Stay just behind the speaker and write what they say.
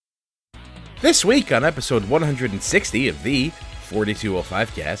This week on episode 160 of the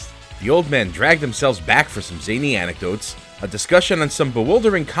 4205 cast, the old men dragged themselves back for some zany anecdotes, a discussion on some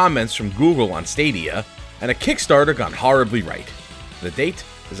bewildering comments from Google on Stadia, and a Kickstarter gone horribly right. The date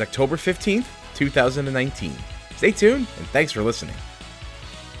is October 15th, 2019. Stay tuned, and thanks for listening.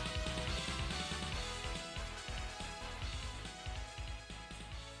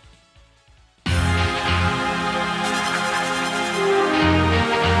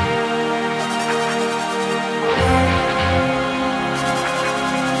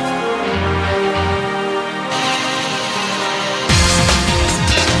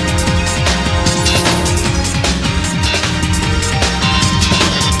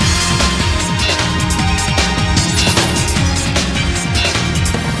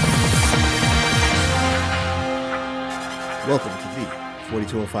 Welcome to the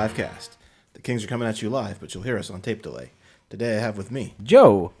 4205 cast. The Kings are coming at you live, but you'll hear us on tape delay. Today I have with me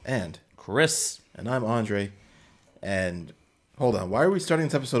Joe. and Chris. I'm Andre. And hold on, why are we starting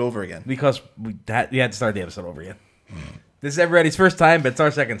this episode over again? Because we had to start the episode over again. This is everybody's first time, but it's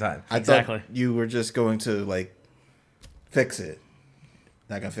our second time. I Exactly. thought you were just going to fix it.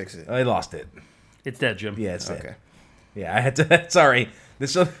 Not gonna fix it. I lost it. It's dead, Jim. Yeah, it's Okay. it. Yeah, I had to. Sorry.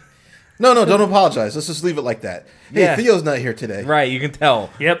 This. No, don't apologize. Let's just leave it like that. Hey, Yeah. Theo's not here today. Right, you can tell.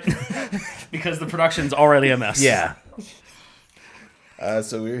 Yep. Because the production's already a mess. Yeah.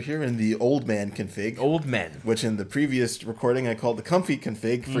 So we're here in the old man config, Old men. which in the previous recording I called the comfy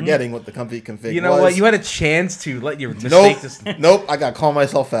config, forgetting what the comfy config was. You know what? You had a chance to let your mistake Nope. Nope, I gotta call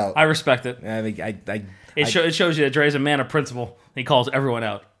myself out. I respect it. I mean, It shows you that Dre's a man of principle. He calls everyone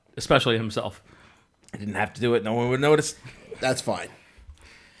out, especially himself. I didn't have to do it. No one would notice. That's fine.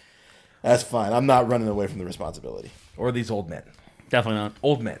 That's fine. I'm not running away from the responsibility. Or these old men. Definitely not.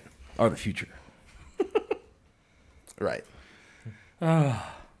 Old men are the future. Right.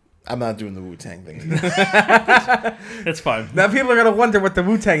 I'm not doing the Wu-Tang thing. It's fine. Now people are going to wonder what the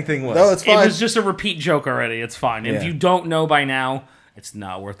Wu-Tang thing was. No, it's It fine. was just a repeat joke already. It's fine. Yeah. If you don't know by now, it's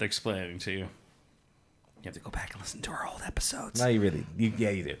not worth explaining to you. You have to go back and listen to our old episodes. No, you really.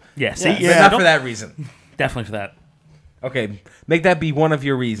 Yeah, you do. Yeah, see? Yeah, But Yeah, not don't- for that reason. Definitely for that. Okay, make that be one of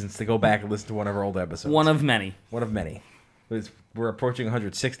your reasons to go back and listen to one of our old episodes. One of many. One of many. We're approaching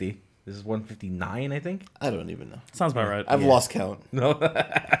 160. This is 159, I think. I don't even know. Sounds about right. I've lost count. No.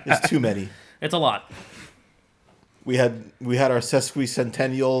 There's too many. It's a lot. We had our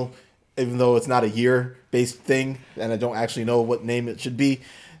sesquicentennial, even though it's not a year-based thing, and I don't actually know what name it should be.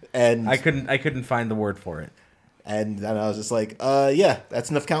 And I couldn't find the word for it. and then I was just like, yeah, that's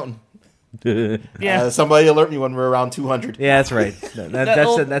enough counting. Yeah. Somebody alert me when we're around 200. Yeah, that's right.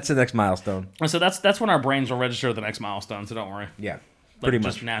 That's the next milestone. So that's when our brains will register the next milestone, so don't worry. Yeah, Like, pretty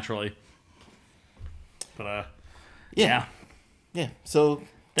just much. naturally. But Yeah. Yeah. So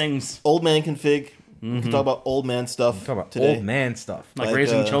things old man config. We can talk about old man stuff Talk about today. old man stuff. like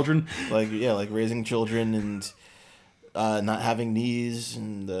raising children. like raising children and not having knees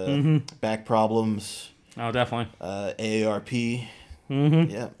and back problems, Oh, definitely. AARP.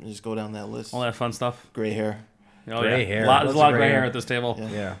 Yeah, just go down that list. All that fun stuff. Gray hair. Oh, Gray yeah. hair. There's Lots a lot of of gray gray hair hair. at this table.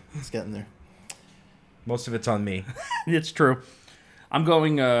 Yeah, It's getting there. most of it's on me. It's true. I'm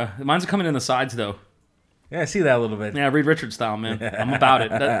going. Mine's coming in the sides though. Yeah, I see that a little bit. Yeah, Reed Richards style, man. I'm about it.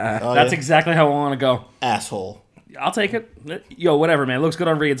 Oh, That's yeah? exactly how I want to go. Asshole. I'll take it. Yo, whatever, man. It looks good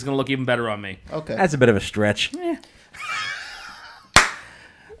on Reed. It's gonna look even better on me. Okay. That's a bit of a stretch.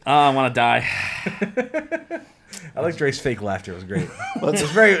 Oh, I want to die. I like Dre's fake laughter. It was great.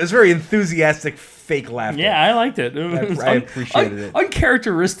 It was very enthusiastic fake laughter. Yeah, I liked it. It was I appreciated it.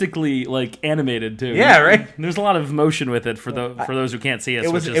 Uncharacteristically, animated too. Yeah, right? There's a lot of motion with it for those who can't see us,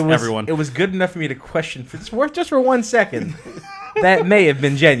 It was which is everyone. It was good enough for me to question just for 1 second. That may have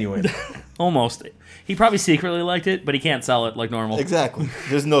been genuine. Almost. He probably secretly liked it, but he can't sell it like normal. Exactly.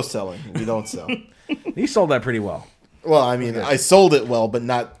 There's no selling. We don't sell. You sold that pretty well. Well, I mean, I sold it well, but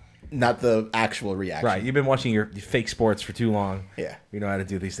not the actual reaction. Right, you've been watching your fake sports for too long. Yeah. You know how to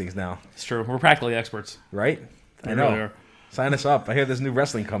do these things now, It's true. We're practically experts. right? I We know. really are. Sign us up. I hear there's a new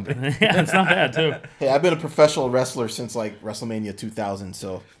wrestling company. Yeah, it's not bad too. Hey, I've been a professional wrestler since WrestleMania 2000,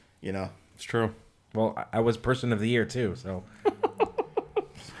 so It's true. Well, I was person of the year too, so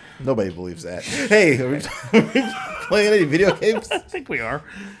nobody believes that. Hey, are we playing any video games? I think we are.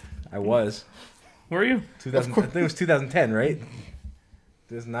 I was. Were you? 2000, I think it was 2010, right?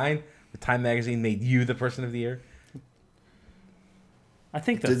 2009. The Time magazine made you the person of the year. I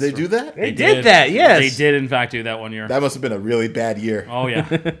think that's Did they true. do that? They did that, yes. They did, in fact, do that one year. That must have been a really bad year. Oh, yeah.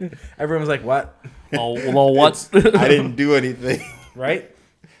 Everyone was like, "What?" Oh, well, what? I didn't do anything. Right?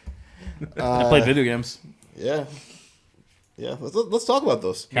 I played video games. Yeah. Yeah, let's talk about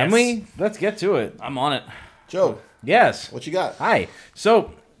those. Can Yes. we? Let's get to it. I'm on it. Joe, Yes. what you got? Hi.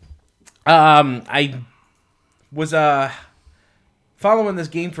 So, I was following this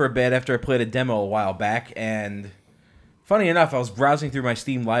game for a bit after I played a demo a while back, and funny enough, I was browsing through my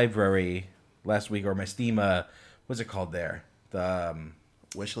Steam library last week, or my Steam, what's it called there? The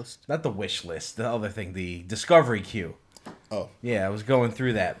Wish list? not the wish list, the other thing, the discovery queue. Oh. Yeah, I was going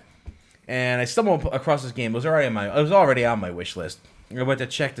through that, and I stumbled across this game. It was already on my wish list. I went to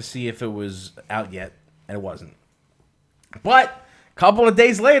check to see if it was out yet, and it wasn't. But a couple of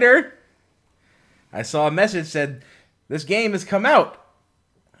days later, I saw a message said this game has come out,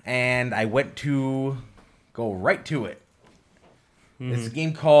 and I went to go right to it. It's a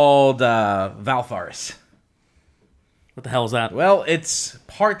game called Valfaris. What the hell is that? Well, it's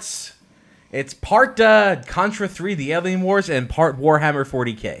part Contra 3: The Alien Wars and part Warhammer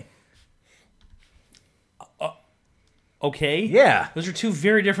 40K. Okay. Yeah. Those are two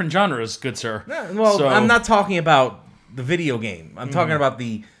very different genres, good sir. Well, So- I'm not talking about the video game. I'm talking about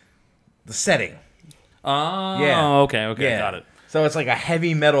the setting. Oh, Yeah. okay, Yeah. got it. So it's like a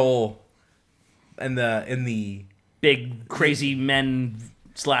heavy metal in the Big crazy men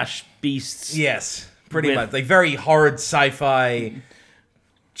 / beasts. yes, pretty With- much like very hard sci-fi,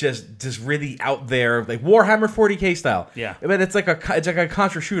 just really out there, like Warhammer 40K style. Yeah. But it's like a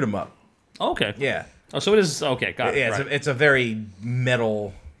Contra shoot 'em up. Okay. Yeah. Oh, so it is. Okay, got it. Yeah, right. it's a very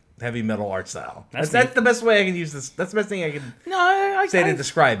heavy metal art style. That's That's neat. the best way I can use this. That's the best thing I can No, I say to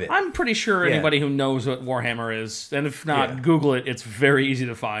describe it. I'm pretty sure Yeah. anybody who knows what Warhammer is, and if not, Yeah. Google it. It's very easy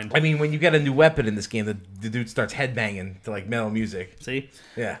to find. I mean, when you get a new weapon in this game, the dude starts headbanging to like metal music. See?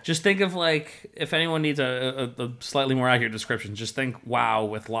 Yeah. Just think of like, if anyone needs a slightly more accurate description, just think WoW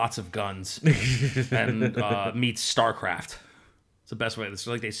with lots of guns and meets StarCraft. It's the best way. It's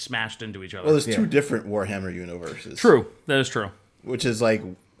like they smashed into each other. Well, there's Yeah. two different Warhammer universes. True. That is true. Which is like,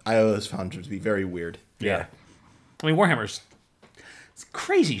 I always found it to be very weird. Yeah. I mean, Warhammer's it's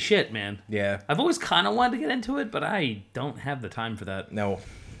crazy shit, man. Yeah. I've always kind of wanted to get into it, but I don't have the time for that. No,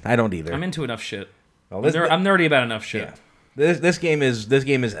 I don't either. I'm into enough shit. Well, this- I'm nerdy about enough shit. yeah. This game is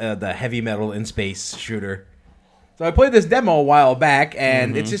the heavy metal in space shooter. So I played this demo a while back,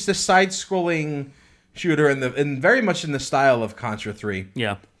 and it's just a side-scrolling shooter in very much in the style of Contra 3.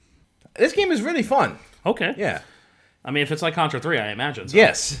 Yeah. This game is really fun. Okay. Yeah. I mean, if it's like Contra 3, I imagine. So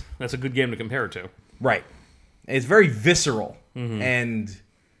Yes. That's a good game to compare it to. Right. It's very visceral and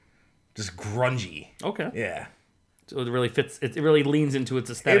just grungy. Okay. Yeah. So it really fits. It really leans into its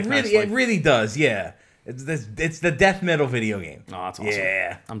aesthetic. It really does. Yeah. It's the death metal video game. Oh, that's awesome.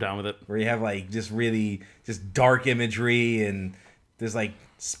 Yeah. I'm down with it. Where you have like just really just dark imagery, and there's like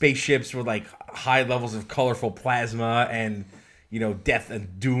spaceships with like high levels of colorful plasma, and death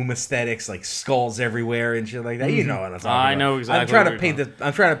and doom aesthetics, like skulls everywhere and shit like that. You know what I'm talking about. I know exactly I'm trying what to paint you're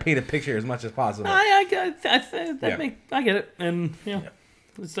I'm trying to paint a picture as much as possible. I get it, and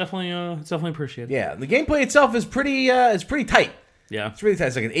it's definitely appreciated. Yeah, the gameplay itself is pretty tight. Yeah. It's really tight.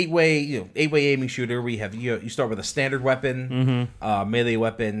 It's like an eight-way aiming shooter. Where you start with a standard weapon, melee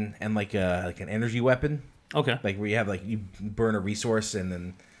weapon, and like an energy weapon. Okay. Like where you have like you burn a resource, and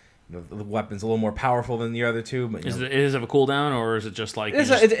then the weapon's a little more powerful than the other two. But Does it have a cooldown, or is it just like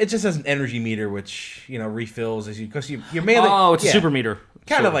it just has an energy meter which refills as because your melee. Oh, it's a super meter.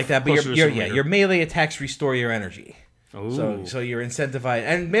 Kind So of like that, but closer to super meter. your melee attacks restore your energy. Ooh. So you're incentivized,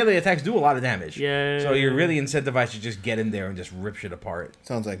 and melee attacks do a lot of damage. Yeah. So you're really incentivized to just get in there and just rip shit apart.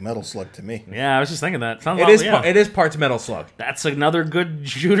 Sounds like Metal Slug to me. Yeah, I was just thinking that. Sounds It is parts Metal Slug. That's another good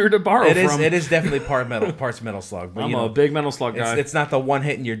shooter to borrow from. It is definitely parts Metal Slug. But I'm a big Metal Slug guy. it's not the one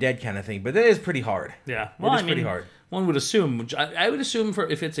hit and you're dead kind of thing, but it is pretty hard. Yeah, It is pretty hard. One would assume. I would assume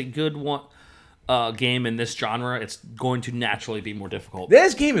if it's a good one game in this genre, it's going to naturally be more difficult.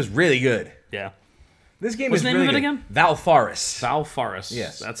 This game is really good. Yeah. This game What's is the name really of it good. again? Valfaris. Valfaris.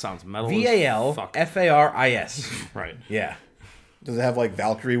 Yes. That sounds metal. Fuck. VALFARIS. Right. Yeah. Does it have like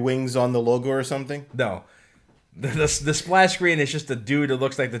Valkyrie wings on the logo or something? No. The splash screen is just a dude that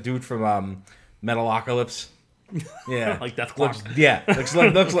looks like the dude from Metalocalypse. Yeah. Like Death Clock.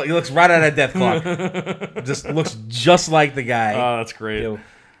 Looks right out of Death Clock. Just looks just like the guy. Oh, that's great.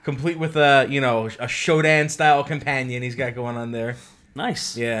 Complete with a Shodan style companion he's got going on there.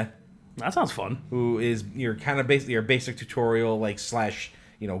 Nice. Yeah. That sounds fun. Who is your basic tutorial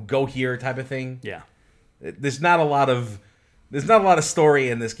go here type of thing. Yeah. There's not a lot of story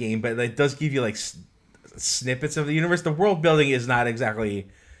in this game, but it does give you like snippets of the universe. The world building is not exactly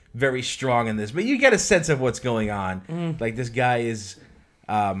very strong in this, but you get a sense of what's going on. Like this guy is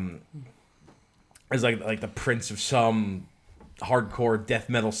like the prince of some hardcore death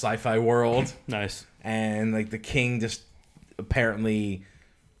metal sci-fi world, Nice. and like the king just apparently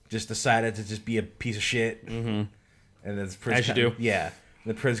just decided to just be a piece of shit. Mm-hmm. And then the prince As you do. Yeah.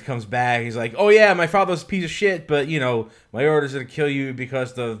 The prince comes back. He's like, "Oh yeah, my father's a piece of shit, but my orders are to kill you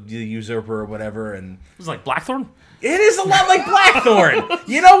because the usurper or whatever." And It's like Blackthorn. it is a lot like Blackthorn.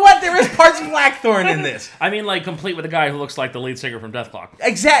 You know what? There is parts of Blackthorn in this. I mean, like complete with the guy who looks like the lead singer from Death Clock.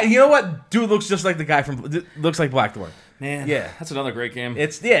 Exactly. You know what? Dude looks just like the guy looks like Blackthorn. Man, Yeah. that's another great game.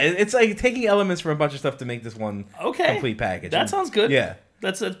 It's like taking elements from a bunch of stuff to make this one complete package. That sounds good. Yeah.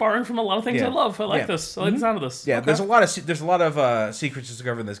 That's borrowing from a lot of things Yeah. I love. I like Yeah. this. I like the sound of this. Yeah, Okay. there's a lot of secrets to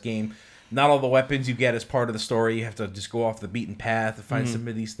discover in this game. Not all the weapons you get as part of the story. You have to just go off the beaten path to find some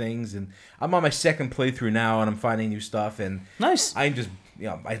of these things. And I'm on my second playthrough now, and I'm finding new stuff. And Nice. I'm just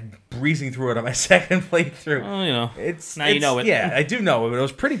I'm breezing through it on my second playthrough. Oh, It's now you know it. Yeah, I do know it. It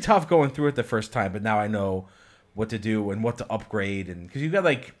was pretty tough going through it the first time, but now I know what to do and what to upgrade. And because you got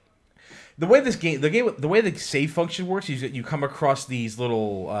like the way the save function works, you come across these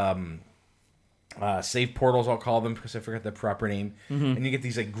little save portals, I'll call them because I forgot the proper name, and you get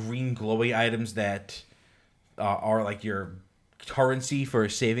these like green glowy items that are like your currency for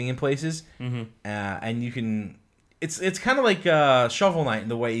saving in places, and you can. It's kind of like Shovel Knight in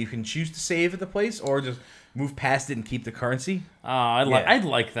the way you can choose to save at the place or just move past it and keep the currency. I'd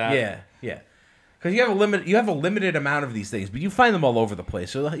like that. Yeah. Because you have a limited amount of these things, but you find them all over the place,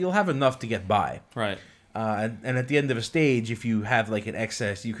 so you'll have enough to get by. Right. And at the end of a stage, if you have like an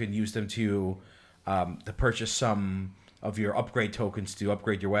excess, you can use them to purchase some of your upgrade tokens to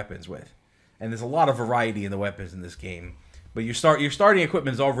upgrade your weapons with. And there's a lot of variety in the weapons in this game. But your starting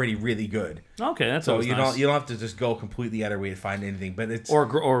equipment is already really good. Okay, that's so always you nice. don't have to just go completely out of your way to find anything. But it's or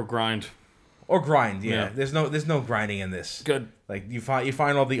grind. Or grind, yeah. Yeah. There's no grinding in this. Good. Like you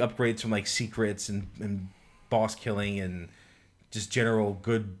find all the upgrades from like secrets and boss killing and just general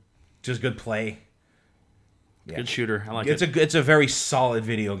good play. Yeah. Good shooter. I like it. It's a very solid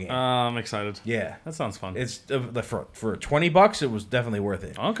video game. I'm excited. Yeah, that sounds fun. It's for $20, it was definitely worth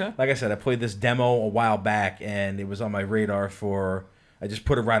it. Okay. Like I said, I played this demo a while back and it was on my radar I just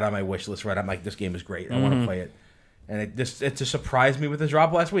put it right on my wish list. Right, I'm like, this game is great. I want to play it. And it just surprised me with the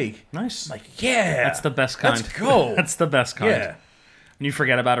drop last week. Nice. Like, yeah. That's the best kind. Let's go. That's the best kind. Yeah. When you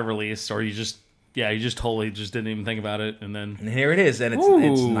forget about a release or you just totally just didn't even think about it and here it is. And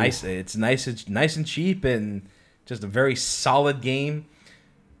it's nice. It's nice and cheap and just a very solid game.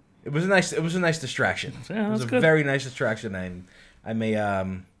 It was a nice distraction. Yeah, it was good. Very nice distraction. I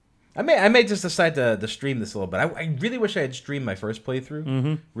may just decide to stream this a little bit. I really wish I had streamed my first playthrough.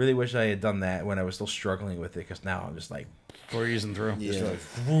 Mm-hmm. Really wish I had done that when I was still struggling with it, because now I'm just like breezing through. just like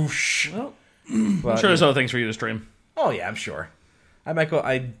whoosh. Well, But, I'm sure there's other things for you to stream. Oh yeah, I'm sure. I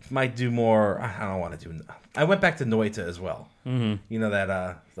might do more. I don't want to do. I went back to Noita as well. Mm-hmm. You know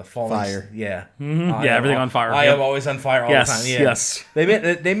that the falling fire. Yeah. Mm-hmm. Everything on fire. I am always on fire all the time. Yeah. Yes.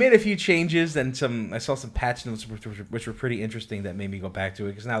 They made a few changes and I saw some patch notes which were pretty interesting that made me go back to it,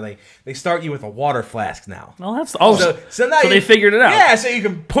 because now they start you with a water flask now. Well, that's so now they figured it out. Yeah, so you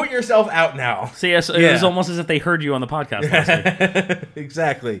can put yourself out now. See, it was almost as if they heard you on the podcast last week.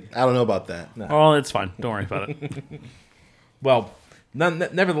 Exactly. I don't know about that. No. Oh, it's fine. Don't worry about it. Well,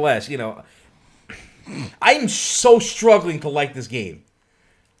 nevertheless, I'm so struggling to like this game.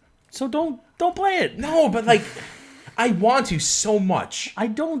 So don't play it. No, but like, I want to so much. I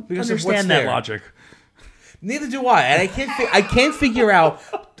don't Because of what's understand that there. logic. Neither do I, and I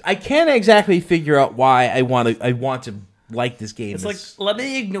can't exactly figure out why I want to like this game. It's like, let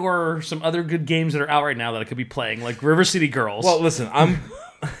me ignore some other good games that are out right now that I could be playing, like River City Girls. Well, listen, I'm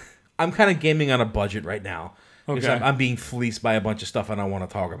kind of gaming on a budget right now. Because Okay. I'm being fleeced by a bunch of stuff I don't want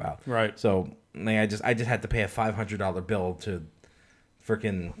to talk about. Right. So I just had to pay a $500 bill to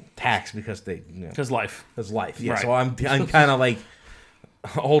freaking tax because life. Because life. Yeah. Right. So I'm kind of like,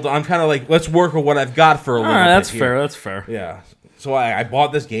 hold on. I'm kind of like, let's work with what I've got for a little bit. That's here. fair. That's fair. Yeah. So I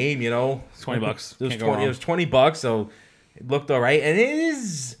bought this game. $20. It was Can't go wrong. It was $20. So it looked all right, and it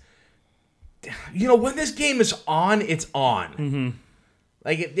is. When this game is on, it's on. Mm-hmm.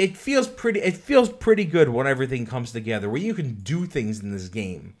 Like it feels pretty. It feels pretty good when everything comes together. Where you can do things in this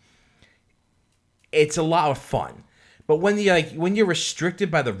game. It's a lot of fun, but when you're restricted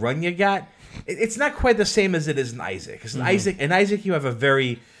by the run you got, it's not quite the same as it is in Isaac. Because in Isaac, you have a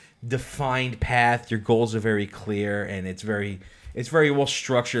very defined path. Your goals are very clear, and it's very well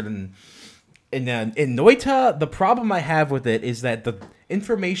structured. And in Noita, the problem I have with it is that the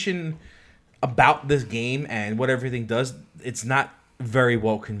information about this game and what everything does, it's not very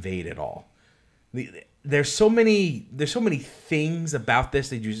well conveyed at all. There's so many things about this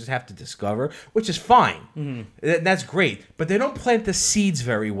that you just have to discover, which is fine. That's great, but they don't plant the seeds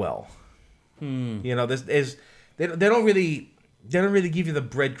very well. There's they don't really give you the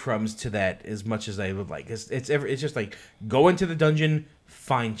breadcrumbs to that as much as I would like. It's just like go into the dungeon,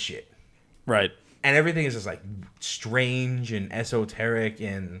 find shit, Right. and everything is just like strange and esoteric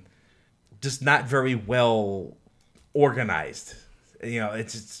and just not very well organized. You know, it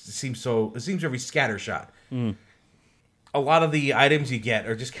seems very scattershot. A lot of the items you get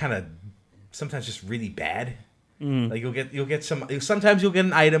are just kind of sometimes just really bad. Like you'll get sometimes you'll get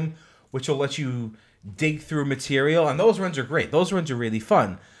an item which will let you dig through material, and those runs are great. Those runs are really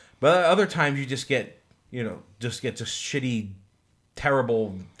fun. But other times you just get just shitty,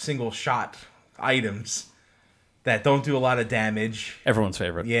 terrible single shot items that don't do a lot of damage. Everyone's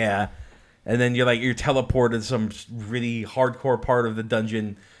favorite. Yeah. And then you're teleported to some really hardcore part of the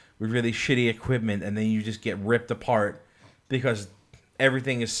dungeon with really shitty equipment, and then you just get ripped apart because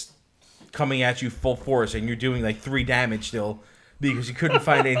everything is coming at you full force, and you're doing like 3 damage still because you couldn't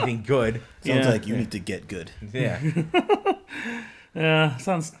find anything good. Sounds like you need to get good. Yeah. Yeah,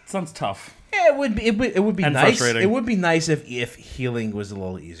 sounds tough. Yeah, it would be And nice. frustrating. It would be nice if healing was a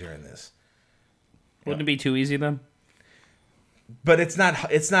little easier in this. Wouldn't it be too easy then? But it's not.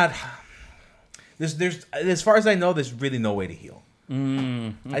 There's as far as I know, there's really no way to heal.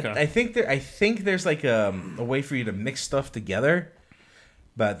 Okay. I think there's like a way for you to mix stuff together.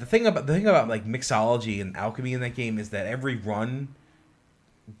 But the thing about like mixology and alchemy in that game is that every run,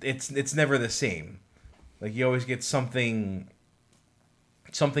 it's never the same. Like you always get something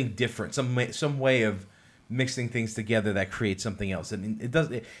different, some way of mixing things together that creates something else.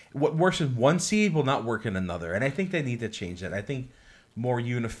 And what works in one seed will not work in another. And I think they need to change that. I think more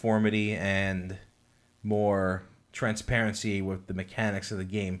uniformity and more transparency with the mechanics of the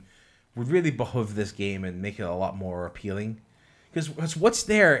game would really behoove this game and make it a lot more appealing. Because what's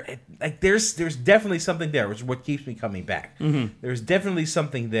there, there's definitely something there, which is what keeps me coming back. Mm-hmm. There's definitely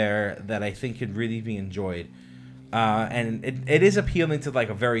something there that I think could really be enjoyed. And it is appealing to like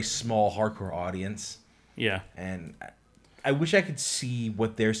a very small hardcore audience. Yeah. And I wish I could see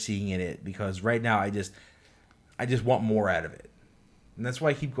what they're seeing in it, because right now I just want more out of it. And that's why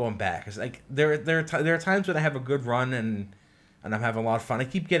I keep going back. It's like there are times when I have a good run and I'm having a lot of fun. I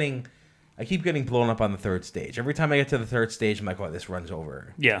keep getting blown up on the 3rd stage. Every time I get to the 3rd stage, I'm like, oh, this run's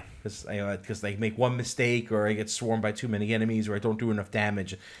over. Yeah. Because I make one mistake, or I get swarmed by too many enemies, or I don't do enough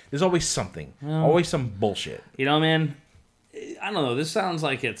damage. There's always something. Always some bullshit. You know, man, I don't know. This sounds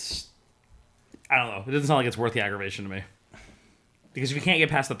like it's... I don't know. It doesn't sound like it's worth the aggravation to me. Because if you can't get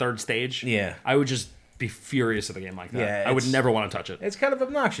past the 3rd stage, yeah, I would just be furious at a game like that. Yeah, I would never want to touch it. It's kind of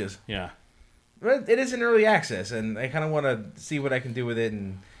obnoxious. Yeah. But it is in early access, and I kind of want to see what I can do with it,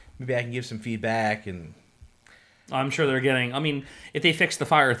 and maybe I can give some feedback. And I'm sure they're getting... I mean, if they fixed the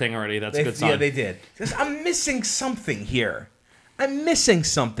fire thing already, that's a good sign. Yeah, they did. Because I'm missing something here. I'm missing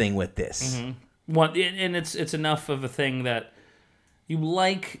something with this. Mm-hmm. And it's enough of a thing that you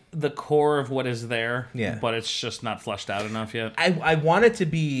like the core of what is there, but it's just not fleshed out enough yet. I want it to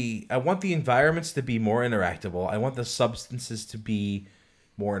be... I want the environments to be more interactable. I want the substances to be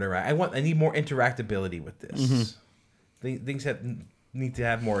more interactive. I need more interactability with this. Mm-hmm. Things that need to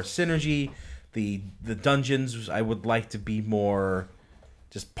have more synergy. The dungeons, I would like to be more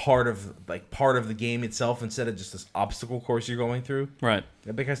just part of the game itself, instead of just this obstacle course you're going through. Right.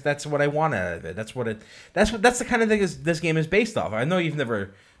 Because that's what I want out of it. That's the kind of thing this game is based off. I know you've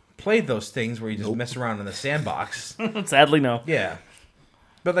never played those things where you just mess around in the sandbox. Sadly, no. Yeah.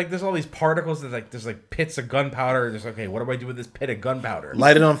 But like, there's all these particles that there's pits of gunpowder. There's okay, what do I do with this pit of gunpowder?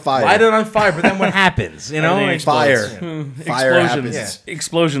 Light it on fire. But then what happens? You know, fire. Fire explosions. happens. Yeah.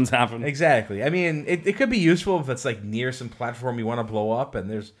 Explosions happen. Exactly. I mean, it could be useful if it's like near some platform you want to blow up, and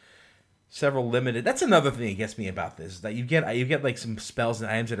there's several limited. That's another thing that gets me about this, is that you get like some spells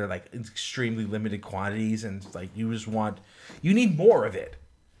and items that are like extremely limited quantities, and it's like you need more of it.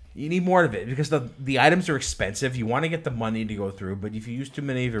 You need more of it, because the items are expensive. You want to get the money to go through, but if you use too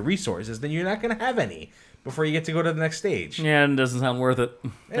many of your resources, then you're not going to have any before you get to go to the next stage. Yeah, and it doesn't sound worth it.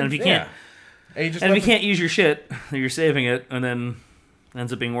 And if you can't, if you can't use your shit, you're saving it, and then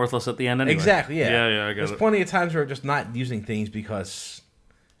ends up being worthless at the end anyway. Exactly. Yeah. Yeah. I got There's plenty of times where I'm just not using things because,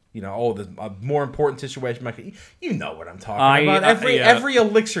 there's a more important situation. You know what I'm talking about. Every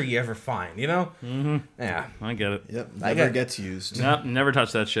elixir you ever find, Mm-hmm. Yeah. I get it. Yep. Never gets used. Nope, never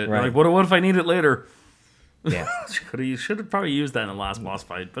touch that shit. Right. Like, what if I need it later? Yeah. should have probably used that in the last boss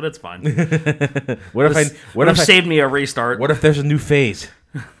fight, but it's fine. What if saved me a restart? What if there's a new phase?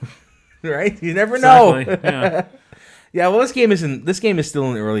 Right? You never know. Yeah. Yeah. Well, this game is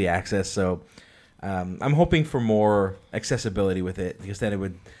still in early access, so I'm hoping for more accessibility with it, because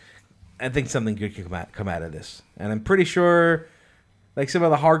then I think something good could come out of this. And I'm pretty sure Like some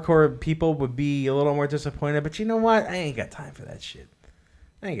of the hardcore people would be a little more disappointed, but you know what? I ain't got time for that shit.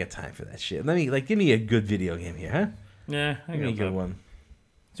 Give me a good video game here, huh? Yeah, I Give me a get good that. one.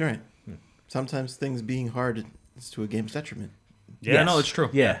 That's right. Sometimes things being hard is to a game's detriment. Yeah, Yes. no, it's true.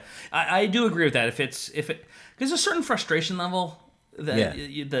 Yeah. I do agree with that. If it, there's a certain frustration level that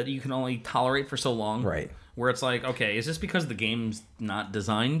Yeah. that you can only tolerate for so long, Right. Where it's like, okay, is this because the game's not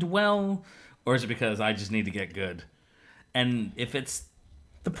designed well, or is it because I just need to get good? And if it's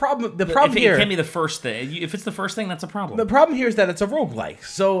The problem if here... it can't be the first thing. If it's the first thing, that's a problem. The problem here is that it's a roguelike,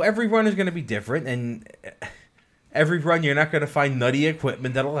 so every run is going to be different, and every run you're not going to find nutty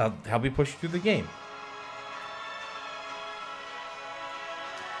equipment that'll help you push you through the game.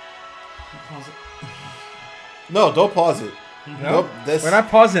 No, don't pause it. No, Nope, this, we're not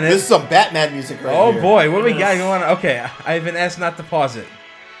pausing it. This is some Batman music right Oh here. boy, what do we got going on? Okay, I've been asked not to pause it.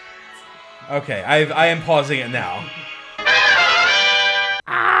 Okay, I am pausing it now.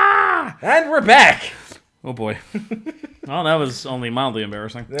 And we're back. Oh boy. Well, that was only mildly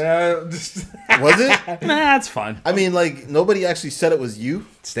embarrassing. Was it? Nah, it's fine. I mean, like, nobody actually said it was you.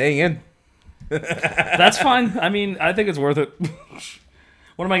 Staying in. That's fine. I mean, I think it's worth it.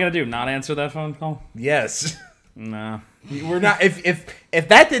 What am I gonna do? Not answer that phone call? Yes. Nah. We're not. If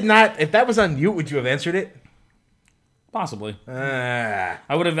that was on mute, would you have answered it? Possibly. Ah.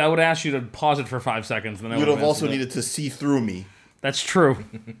 I would have asked you to pause it for 5 seconds. Then I You'd would have also answered it. needed to see through me. That's true.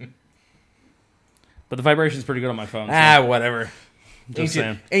 But the vibration's pretty good on my phone. So Whatever. just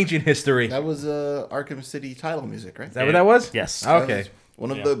saying. Ancient history. Is That was Arkham City title music, right? that what that was? Yes. That Okay. was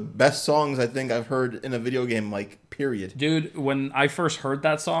one of Yeah. the best songs I think I've heard in a video game, like, period. Dude, when I first heard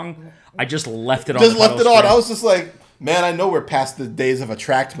that song, I just left it on. Just the left it title on. screen. I was just like, man, I know we're past the days of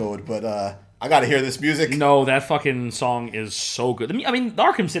attract mode, but I gotta hear this music. No, that fucking song is so good. I mean, the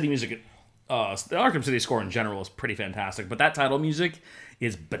Arkham City music, the Arkham City score in general is pretty fantastic, but that title music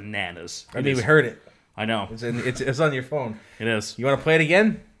is bananas. I mean, we heard it. I know. It's on your phone. It is. You want to play it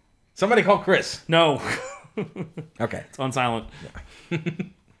again? Somebody call Chris. No. Okay. It's on silent.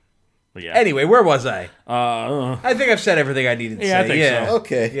 But yeah. Anyway, where was I? Uh, I think I've said everything I needed to Yeah, I say. think yeah. so.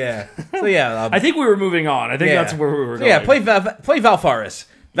 Okay. Yeah. So yeah. I think we were moving on. I think yeah. that's where we were So going. yeah, play Valfaris.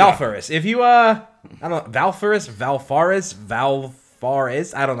 Valfaris. If you I don't know, Valfaris.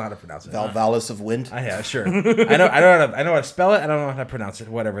 I don't know how to pronounce it. Valvalis of Wind. Yeah, sure. I know how to spell it. I don't know how to pronounce it.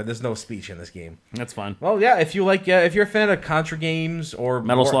 Whatever. There's no speech in this game. That's fine. Well, yeah. If you like, if you're a fan of Contra games or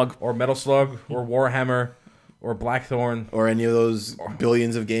Metal Slug. or Warhammer or Blackthorn Or any of those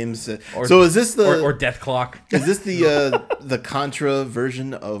billions of games. So is this the or Death Clock. is this the Contra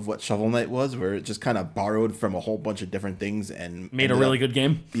version of what Shovel Knight was, where it just kind of borrowed from a whole bunch of different things and Made a ended really up good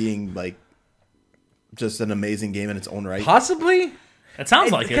game. being like just an amazing game in its own right? Possibly. It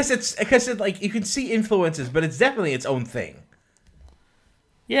sounds like because it. because like you can see influences, but it's definitely its own thing.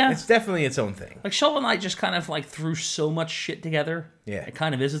 Yeah. It's definitely its own thing. Like Shovel Knight just kind of like threw so much shit together. Yeah. It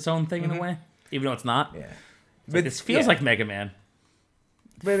kind of is its own thing in a way, even though it's not. Yeah, But it feels yeah. like Mega Man.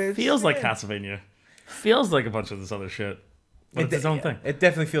 But it Feels like Castlevania. Feels like a bunch of this other shit. But it's its own thing. It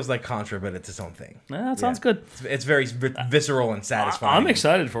definitely feels like Contra, but it's its own thing. Yeah, that sounds good. It's very visceral and satisfying. I'm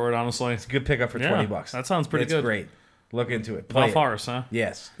excited for it, honestly. It's a good pickup for Yeah, $20. that sounds pretty it's good. great. Look into it. Play it. Valfaris, huh?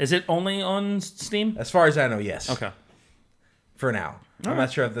 Yes. Is it only on Steam? As far as I know, yes. Okay. For now. I'm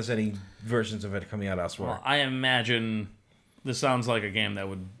not sure if there's any versions of it coming out elsewhere. Well, I imagine this sounds like a game that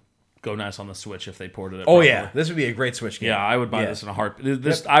would go nice on the Switch if they ported it. Oh properly. yeah, this would be a great Switch game. Yeah, I would buy this in a heartbeat.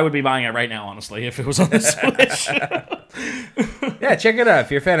 This I would be buying it right now, honestly, if it was on the Switch. Yeah, check it out.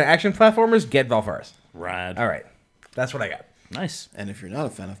 If you're a fan of action platformers, get Valfaris. Rad. All right, that's what I got. Nice. And if you're not a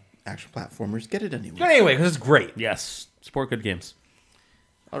fan of action platformers, get it anyway. But anyway, because it's great. Yes. Support good games.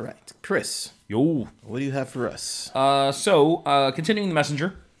 All right, Chris, Yo. what do you have for us? Continuing the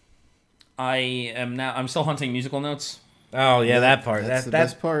messenger. I'm still hunting musical notes. Oh yeah, that part. That's That the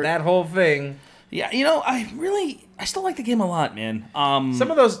best part. That whole thing. Yeah, I still like the game a lot, man. Some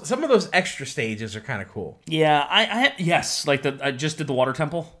of those extra stages are kind of cool. Yeah, I just did the water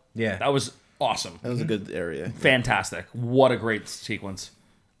temple. Yeah. That was awesome. That was a good area. Fantastic. What a great sequence.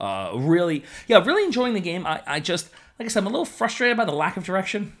 Really enjoying the game. I just, like I said, I'm a little frustrated by the lack of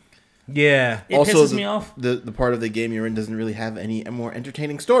direction. Yeah. It pisses me off. The part of the game you're in doesn't really have any more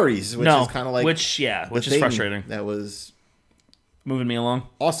entertaining stories, which is kind of like which the is thing frustrating. That was Moving me along.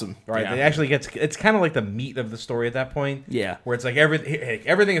 awesome. Right. Yeah. It actually gets. It's kind of like the meat of the story at that point. Yeah. Where it's like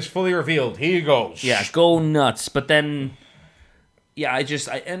everything is fully revealed. Here you go. Yeah, go nuts. But then, yeah,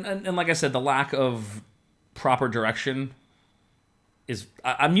 and like I said, the lack of proper direction is.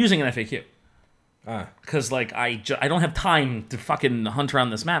 I'm using an FAQ. Because, like, I don't have time to fucking hunt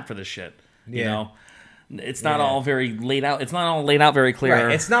around this map for this shit. You Yeah. know? It's not all very laid out. It's not all laid out very clear.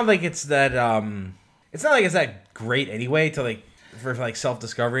 Right. It's not like it's that. It's not like it's that great anyway to like for like self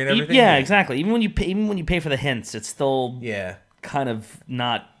discovery and everything. Yeah, exactly. Even when you pay for the hints, it's still Yeah. kind of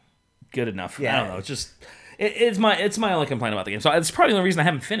not good enough. Yeah. I don't know. It's just it's my only complaint about the game. So it's probably the only reason I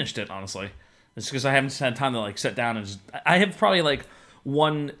haven't finished it. Honestly, it's because I haven't had time to like sit down and just. I have probably like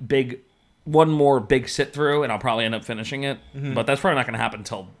one more big sit through, and I'll probably end up finishing it. Mm-hmm. But that's probably not going to happen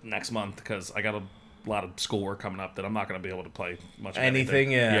until next month because I got a lot of schoolwork coming up that I'm not going to be able to play much of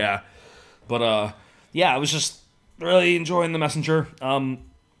anything. Yeah. But I was just really enjoying The Messenger.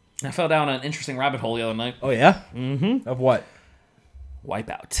 I fell down an interesting rabbit hole the other night. Oh yeah. Mm-hmm. Of what?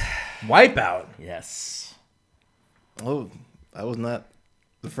 Wipeout. Wipeout. Yes. Oh, that was not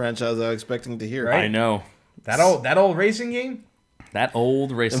the franchise I was expecting to hear. Right? I know. That old racing game. That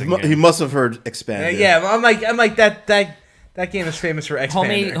old racing He game. must have heard Expanded. Yeah, I'm like that game is famous for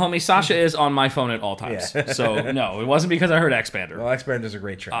Expander. Homie, Sasha is on my phone at all times. Yeah. So, no, it wasn't because I heard Expander. Well, Expander's a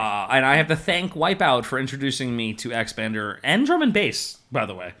great track. And I have to thank Wipeout for introducing me to Expander and drum and bass, by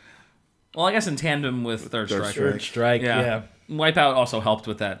the way. Well, I guess in tandem with Third Strike. Third Strike, yeah. Wipeout also helped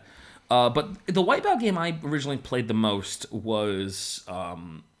with that. But the Wipeout game I originally played the most was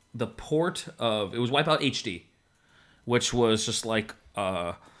the port of... It was Wipeout HD, which was just like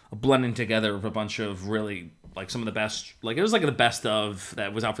a blending together of a bunch of really... Like some of the best, like it was like the best of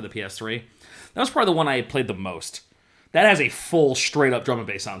that was out for the PS3. That was probably the one I had played the most. That has a full, straight up drum and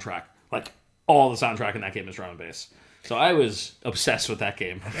bass soundtrack. Like all the soundtrack in that game is drum and bass. So I was obsessed with that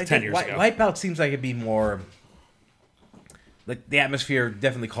game 10 years ago. Wipeout seems like it'd be more. Like the atmosphere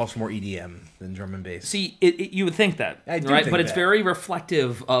definitely calls for more EDM than drum and bass. See, you would think that, I do right? think But it's that. very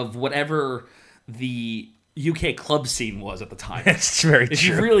reflective of whatever the UK club scene was at the time. It's very If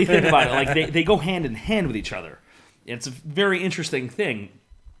true. you really think about it, like they go hand in hand with each other. It's a very interesting thing.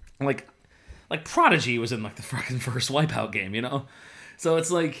 Like Prodigy was in like the fucking first Wipeout game, you know? So it's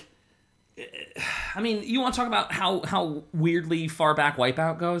like, I mean, you want to talk about how weirdly far back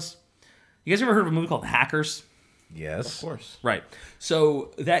Wipeout goes? You guys ever heard of a movie called Hackers? Yes, Of course. Right.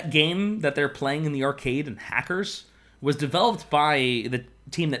 So that game that they're playing in the arcade in Hackers was developed by the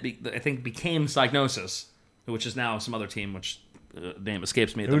team that I think became Psygnosis, which is now some other team, which name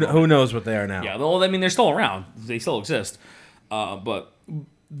escapes me at the moment. Who knows what they are now? Yeah, well, I mean, they're still around. They still exist. But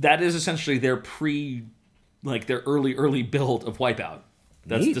that is essentially their their early build of Wipeout.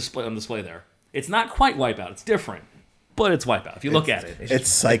 That's Neat. on display there. It's not quite Wipeout. It's different, but it's Wipeout. If you look at it. It's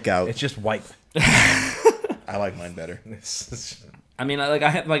Psych Out. It's just wipe. I like mine better. I mean, I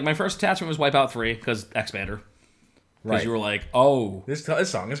had my first attachment was Wipeout 3 because Expander. Because Right. you were like, oh, This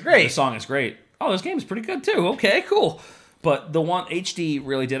song is great. this song is great. Oh, this game is pretty good too. Okay, cool. But the one HD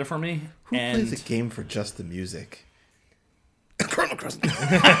really did it for me. Who and plays a game for just the music? Chrono Cross.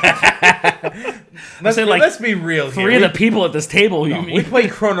 Let's be real here. three of the people at this table, you We mean?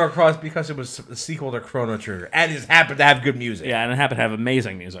 played Chrono Cross because it was a sequel to Chrono Trigger, and it just happened to have good music. Yeah, and it happened to have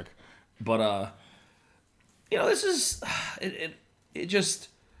amazing music. But this is it just.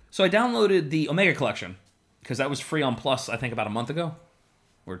 So I downloaded the Omega Collection because that was free on Plus. I think about a month ago,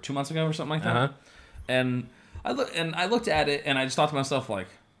 or 2 months ago, or something like that. Uh-huh. And I looked at it, and I just thought to myself, like,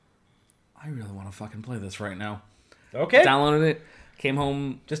 I really want to fucking play this right now. Okay. Downloaded it, came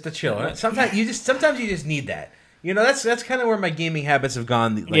home. Just to chill. Sometimes you just need that. You know, that's kind of where my gaming habits have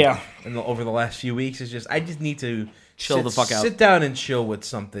gone. Like, Yeah. Over the last few weeks, is just I just need to Chill the fuck out. Sit down and chill with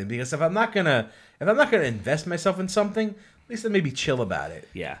something, because if I'm not gonna invest myself in something, at least I maybe chill about it.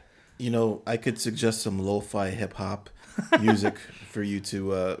 Yeah. You know, I could suggest some lo-fi hip-hop music for you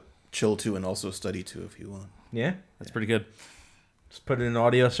to chill to and also study to if you want. Yeah. That's pretty good. Just put it in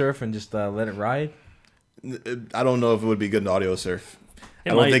audio surf and just let it ride. I don't know if it would be good in audio surf. I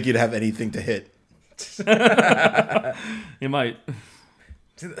don't might. think you'd have anything to hit. You might.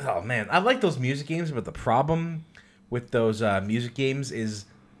 Oh man, I like those music games, but the problem with those music games is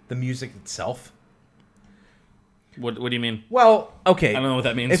the music itself. What do you mean? Well, okay. I don't know what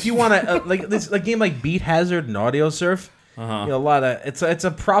that means. If you want to like this, a game like Beat Hazard and Audio Surf, you know, a lot of it's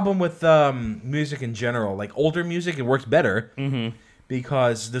a problem with music in general. Like older music, it works better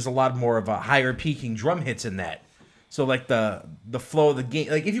because there's a lot more of a higher peaking drum hits in that. So like the flow of the game,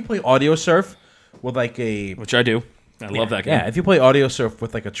 like if you play Audio Surf with like a Which I do. I love that game. yeah, if you play Audio Surf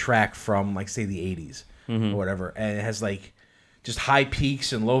with like a track from like say the 80s or whatever, and it has like just high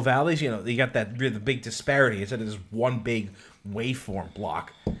peaks and low valleys, you know, you got that really big disparity instead of this one big waveform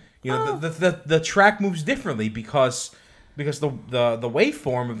block. You know, the track moves differently because the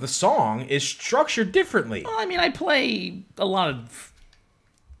waveform of the song is structured differently. Well, I mean, I play a lot of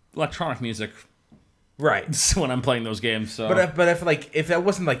electronic music Right. when I'm playing those games. So. But if that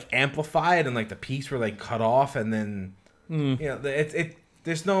wasn't like amplified and like the peaks were like cut off and then you know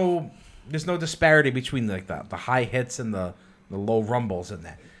there's no disparity between like the high hits and the low rumbles in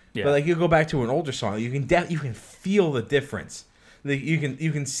that. Yeah. But like you go back to an older song, you can feel the difference. You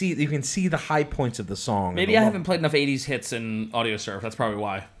can see the high points of the song. Maybe I haven't played enough 80s hits in Audio Surf. That's probably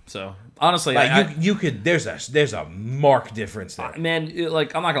why. So honestly, like there's a marked difference there. Man,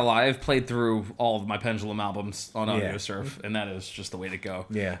 like I'm not gonna lie, I've played through all of my Pendulum albums on Audio Surf, and that is just the way to go.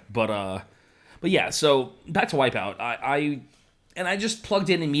 Yeah. But yeah. So back to Wipeout, I just plugged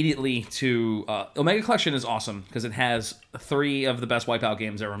in immediately to Omega Collection is awesome because it has 3 of the best Wipeout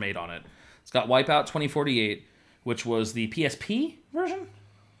games ever made on it. It's got Wipeout 2048, which was the PSP version.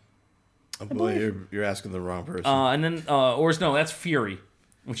 I believe you're asking the wrong person. And then that's Fury,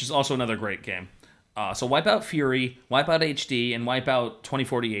 which is also another great game. So Wipeout Fury, Wipeout HD, and Wipeout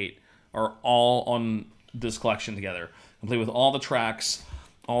 2048 are all on this collection together, complete with all the tracks,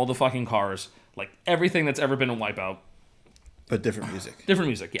 all the fucking cars, like everything that's ever been in Wipeout. But different music. Different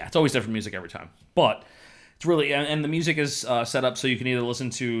music, yeah. It's always different music every time. But it's really, and the music is set up so you can either listen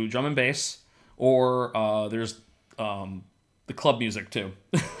to drum and bass, or there's the club music too.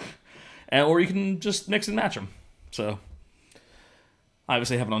 Or you can just mix and match them. So I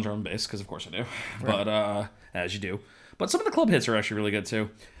obviously have it on drum and bass because of course I do. Right. But as you do. But some of the club hits are actually really good too.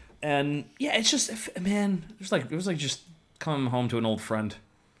 And yeah, it's just, man, it was like just coming home to an old friend.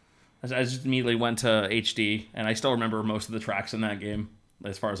 I just immediately went to HD, and I still remember most of the tracks in that game,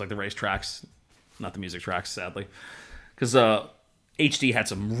 as far as like the race tracks, not the music tracks, sadly, because HD had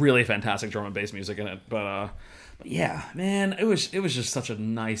some really fantastic drum and bass music in it. But yeah, man, it was just such a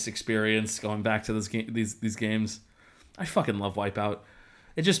nice experience going back to these games. I fucking love Wipeout.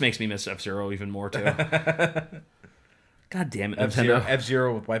 It just makes me miss F-Zero even more too. God damn it, Nintendo.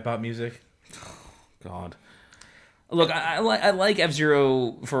 F-Zero with Wipeout music. God. Look, I like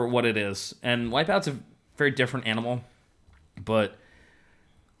F-Zero for what it is, and Wipeout's a very different animal, but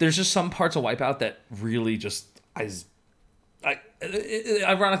there's just some parts of Wipeout that really just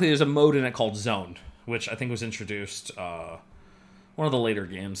ironically, there's a mode in it called Zoned, which I think was introduced one of the later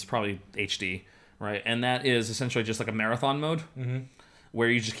games, probably HD, right? And that is essentially just like a marathon mode, where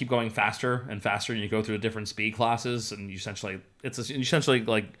you just keep going faster and faster, and you go through the different speed classes, and it's essentially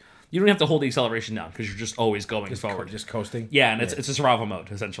like. You don't have to hold the acceleration down because you're just always going forward. Just coasting? Yeah, and it's a survival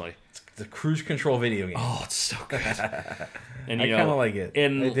mode, essentially. It's the cruise control video game. Oh, it's so good. And I kind of like it.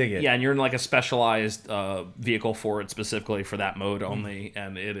 I dig it. Yeah, and you're in like a specialized vehicle for it, specifically for that mode only,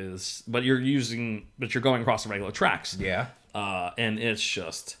 and it is... But you're going across the regular tracks. Yeah. And it's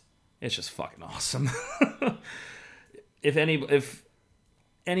just fucking awesome. If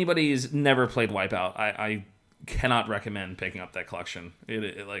anybody's never played Wipeout, I cannot recommend picking up that collection.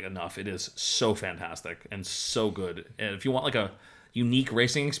 It like enough. It is so fantastic and so good. And if you want like a unique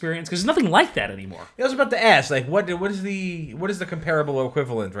racing experience, because there's nothing like that anymore. I was about to ask, like, what is the comparable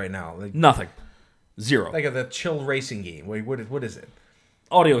equivalent right now? Like, nothing. Zero. Like the chill racing game. What is it?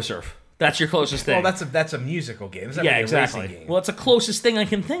 Audio Surf. That's your closest thing. Well, that's a musical game. It's not yeah, like exactly. A racing game. Well, it's the closest thing I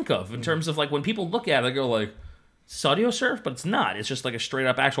can think of in terms of like when people look at it, they go like, it's Audio Surf, but it's not. It's just like a straight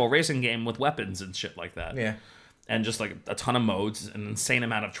up actual racing game with weapons and shit like that. Yeah. And just like a ton of modes, an insane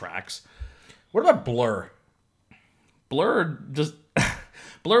amount of tracks. What about Blur? Blur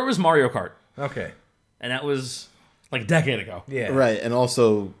was Mario Kart. Okay. And that was like a decade ago. Yeah. Right, and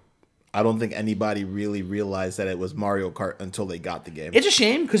also I don't think anybody really realized that it was Mario Kart until they got the game. It's a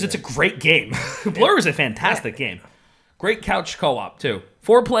shame because it's a great game. Blur is a fantastic game. Great couch co-op too.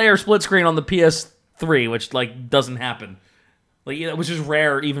 4-player split screen on the PS3, which like doesn't happen. Like which is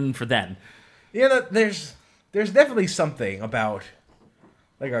rare even for then. Yeah, there's definitely something about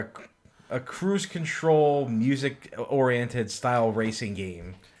like a cruise control music oriented style racing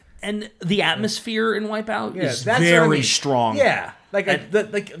game. And the atmosphere in Wipeout is that's very strong. Yeah.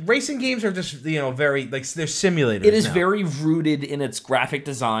 Like racing games are just, very like they're simulators. It is very rooted in its graphic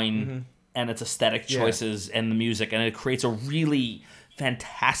design and its aesthetic choices and the music, and it creates a really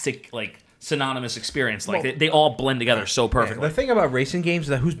fantastic like synonymous experience. Like they all blend together so perfectly. The thing about racing games is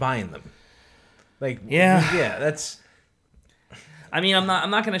that who's buying them? Like that's. I mean, I'm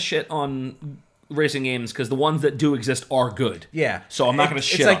not gonna shit on racing games because the ones that do exist are good. Yeah. So I'm not gonna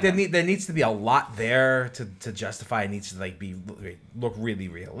shit. It's like on there needs to be a lot there to justify. It needs to like look really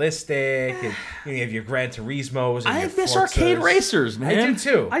realistic. And you have your Gran Turismos. And I your miss Forzas. arcade racers, man. I do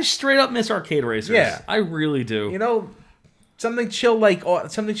too. I straight up miss arcade racers. Yeah, I really do. Something chill like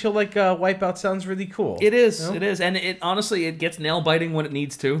Wipeout sounds really cool. It is. It is, and it honestly it gets nail biting when it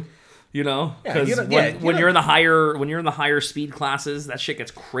needs to. You know, Yeah, because you know- when you're in the higher speed classes, that shit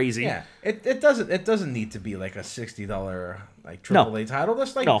gets crazy. Yeah, it doesn't need to be like a $60 like AAA title.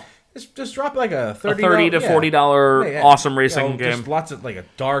 Just like just drop like a $30 to $40 awesome racing game. Just lots of like a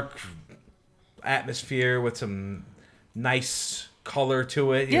dark atmosphere with some nice color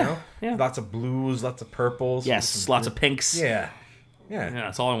to it. You know, lots of blues, lots of purples. Yes, lots of pinks. Yeah. Yeah,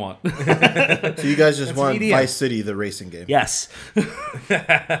 that's all I want. So you guys just want EDM. Vice City, the racing game? Yes.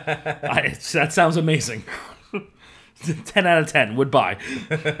 That sounds amazing. 10 out of 10 would buy.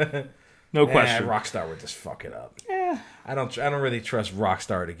 No question. Rockstar would just fuck it up. Yeah. I don't really trust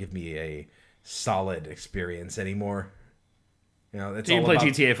Rockstar to give me a solid experience anymore. You know, it's So you all play about,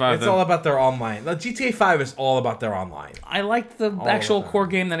 GTA 5 It's then? all about their online. GTA 5 is all about their online. I liked the actual core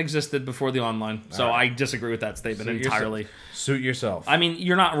game that existed before the online, so I disagrry with that statement entirely. Suit yourself. I mean,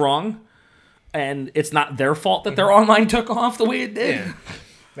 you're not wrong, and it's not their fault that their online took off the way it did. Yeah.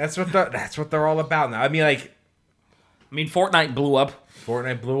 That's what they're all about now. I mean, Fortnite blew up,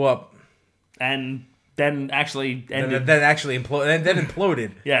 Fortnite blew up, and then actually ended. then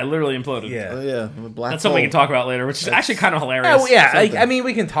imploded. Yeah, it literally imploded. Yeah. Oh yeah, black That's something we hole. can talk about later, which is actually kind of hilarious. Oh yeah, I mean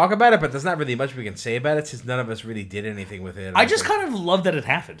we can talk about it, but there's not really much we can say about it since none of us really did anything with it. I just kind of love that it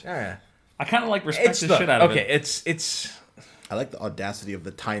happened. Yeah. I kind of like respect the shit out of it. Okay, it's. I like the audacity of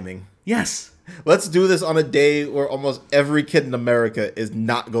the timing. Yes. Let's do this on a day where almost every kid in America is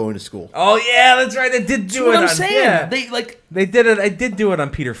not going to school. Oh yeah, that's right. They did do That's what it. I'm on, saying. Yeah. They did it. I did do it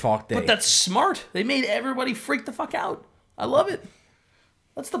on Peter Falk Day. But that's smart. They made everybody freak the fuck out. I love it.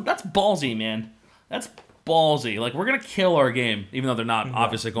 That's ballsy, man. That's ballsy. Like, we're gonna kill our game, even though they're not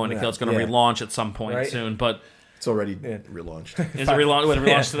obviously going to kill. It's gonna relaunch at some point soon. But It's already relaunched. is it relaunched? What, it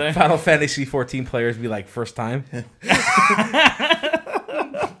relaunched today? Final Fantasy 14 players be like first time.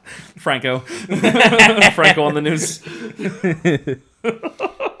 Franco. Franco on the news.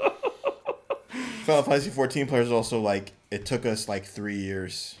 Final Fantasy 14 players also like it took us like 3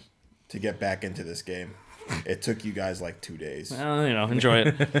 years to get back into this game. It took you guys like 2 days. Enjoy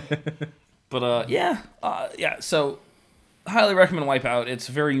it. But yeah. So highly recommend Wipeout. It's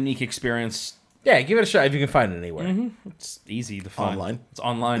a very unique experience. Yeah, give it a shot if you can find it anywhere. It's easy to find. Online? It's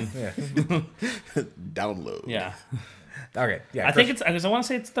online. Yeah. Download. Yeah. Okay. Yeah. I think it's because I want to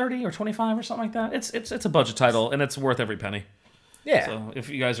say it's 30 or 25 or something like that. It's a budget title and it's worth every penny. Yeah. So if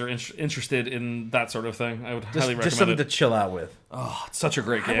you guys are interested in that sort of thing, I would highly recommend just something it. to chill out with. Oh, it's such a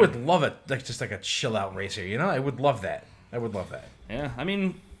great game. I would love it, like just like a chill out racer. You know, I would love that. I would love that. Yeah, I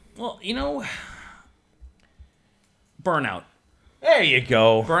mean, well, Burnout. There you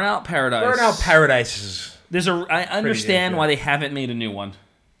go. Burnout Paradise. Burnout Paradise is. I understand why they haven't made a new one.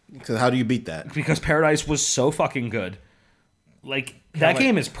 Because how do you beat that? Because Paradise was so fucking good. Like, that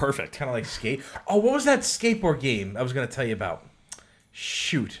game is perfect. Kind of like skate. Oh, what was that skateboard game I was going to tell you about?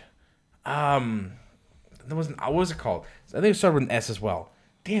 Shoot. That wasn't. What was it called? I think it started with an S as well.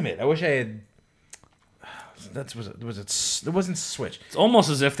 Damn it! I wish I had. It wasn't Switch. It's almost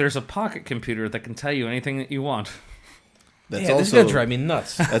as if there's a pocket computer that can tell you anything that you want. That's This is also gonna drive me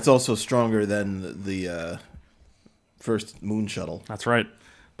nuts. that's also stronger than the first moon shuttle. That's right.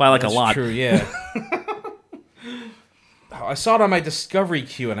 By like That's a lot. True. Yeah. I saw it on my Discovery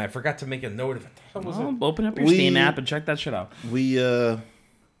queue and I forgot to make a note of it. What was it? Open up your Steam app and check that shit out. We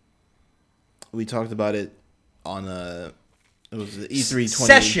talked about it on it was the E3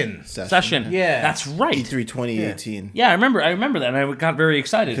 Session. Yeah. That's right. E3 2018. Yeah, I remember that, and I got very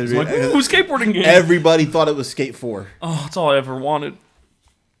excited. It's like, ooh, skateboarding game. Everybody thought it was Skate 4. Oh, that's all I ever wanted.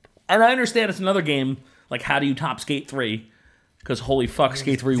 And I understand it's another game, like, how do you top Skate 3? Because holy fuck,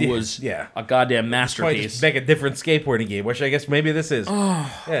 Skate 3 was a goddamn Probably masterpiece. just make a different skateboarding game, which I guess maybe this is.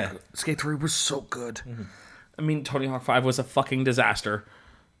 Oh, yeah. Skate 3 was so good. Mm-hmm. I mean, Tony Hawk 5 was a fucking disaster,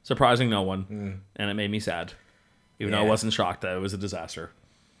 surprising no one, and it made me sad. Even though I wasn't shocked that it was a disaster.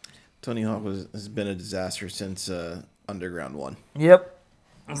 Tony Hawk has been a disaster since Underground 1. Yep.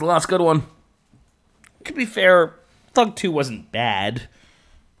 It was the last good one. To be fair, Thug 2 wasn't bad.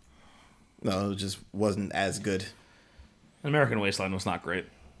 No, it just wasn't as good. American Wasteland was not great.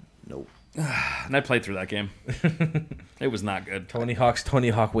 Nope. And I played through that game. It was not good. Tony Hawk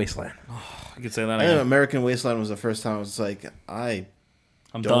Wasteland. You could say that I again. know American Wasteland was the first time I was like, I'm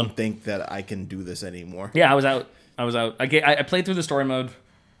done. don't think that I can do this anymore. Yeah, I was out. I played through the story mode,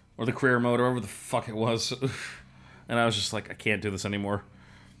 or the career mode, or whatever the fuck it was. And I was just like, I can't do this anymore.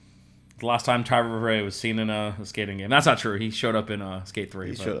 The last time Trevor Ray was seen in a skating game. That's not true. He showed up in Skate 3.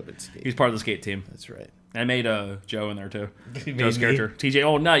 He showed up in Skate. He was part of the skate team. That's right. I made Joe in there too. You Joe's made me? character. TJ.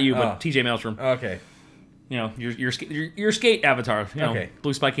 Oh, not you, but TJ Maelstrom. Okay. You know, your skate avatar. You know, Okay.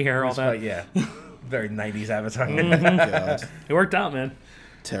 blue spiky hair, all that. Yeah. Very 90s avatar. God. It worked out, man.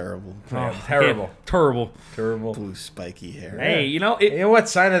 Terrible. Terrible. Blue spiky hair. Hey, You know what?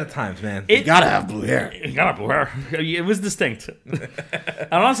 Sign of the times, man. You gotta have blue hair. You gotta have blue hair. It was distinct. And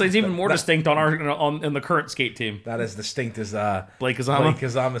honestly, it's even more distinct in the current skate team. Not as distinct as Blake Kazama.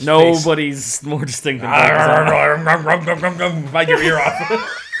 Kazama's Nobody's more distinct than Blake Kazama. Bite your ear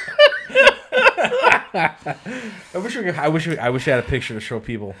off. I wish I had a picture to show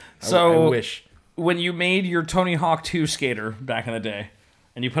people. I wish. When you made your Tony Hawk 2 skater back in the day,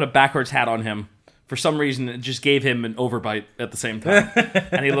 and you put a backwards hat on him, for some reason it just gave him an overbite at the same time,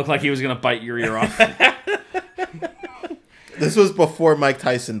 and he looked like he was gonna bite your ear off. This was before Mike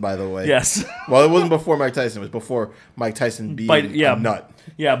Tyson, by the way. Yes. Well, it wasn't before Mike Tyson. It was before Mike Tyson being a nut.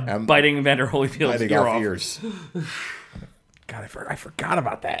 Yeah, biting Vander Holyfield's ear off. Ears. God, I forgot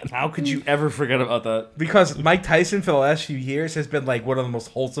about that. How could you ever forget about that? Because Mike Tyson for the last few years has been like one of the most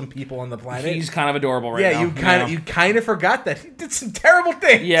wholesome people on the planet. He's kind of adorable right now. You kind of forgot that he did some terrible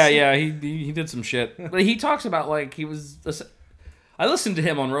things. Yeah, he did some shit. But he talks about like I listened to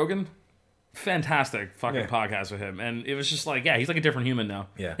him on Rogan. Fantastic fucking podcast with him, and it was just like, he's like a different human now.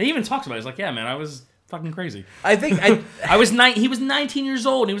 Yeah, and he even talks about it. He's like, man, I was fucking crazy. I think he was 19 years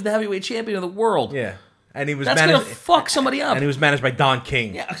old. And he was the heavyweight champion of the world. Yeah. And he was gonna fuck somebody up. And he was managed by Don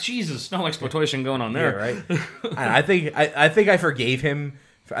King. Yeah, Jesus, no exploitation going on there. Yeah, right. And I think I forgave him.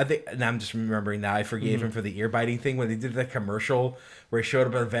 And I'm just remembering now. I forgave him for the ear biting thing when they did that commercial where he showed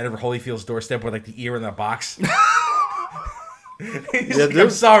up at Vander Holyfield's doorstep with like the ear in the box. I'm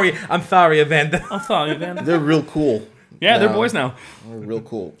sorry, Evander. I'm sorry, Evander. They're real cool. Yeah, they're boys now. They're real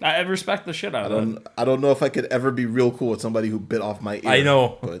cool. I respect the shit out of them. I don't know if I could ever be real cool with somebody who bit off my ear. I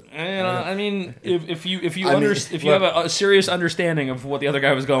know. But I mean, if you have a serious understanding of what the other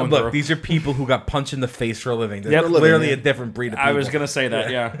guy was going through. These are people who got punched in the face for a living. They're clearly a different breed of people. I was gonna say that.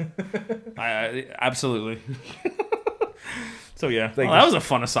 Yeah. I absolutely. So yeah, that was a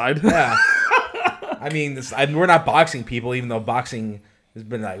fun aside. Yeah. I mean, we're not boxing people, even though boxing has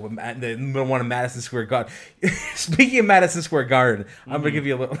been like the number one in Madison Square Garden. Speaking of Madison Square Garden, I'm gonna give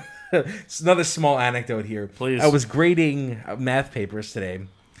you a little, another small anecdote here. Please. I was grading math papers today,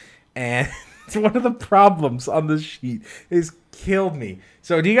 and one of the problems on the sheet is killed me.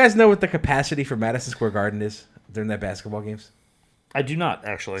 So, do you guys know what the capacity for Madison Square Garden is during their basketball games? I do not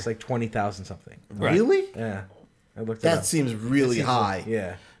actually. It's like 20,000 something. Really? Yeah, I looked. That seems really high.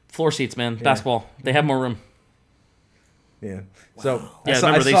 Yeah. Floor seats, man. Basketball. They have more room. Yeah. So they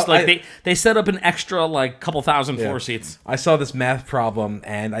set up an extra like couple thousand floor seats. I saw this math problem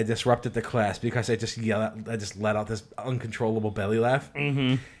and I disrupted the class because I just let out this uncontrollable belly laugh.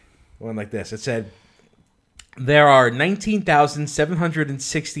 Mm-hmm. Went like this. It said, "There are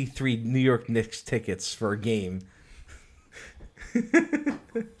 19,763 New York Knicks tickets for a game."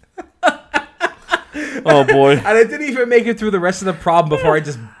 Oh boy! And I didn't even make it through the rest of the problem before I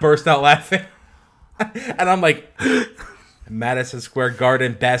just burst out laughing. And I'm like, Madison Square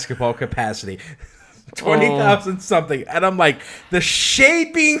Garden basketball capacity, 20,000 something, and I'm like, the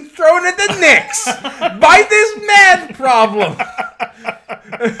shade being thrown at the Knicks by this math problem.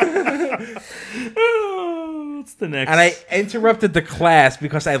 It's the Knicks. And I interrupted the class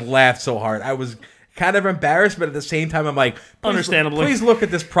because I laughed so hard. I was kind of embarrassed, but at the same time, I'm like, understandably, please look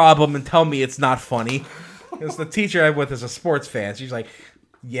at this problem and tell me it's not funny. Because the teacher I'm with is a sports fan. She's like,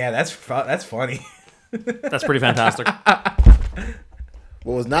 yeah, that's funny. That's pretty fantastic.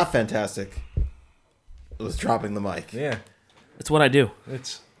 What was not fantastic was dropping the mic. Yeah. It's what I do.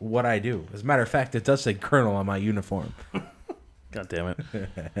 It's what I do. As a matter of fact, it does say Colonel on my uniform. God damn it.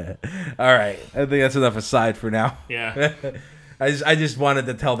 All right. I think that's enough aside for now. Yeah. I just wanted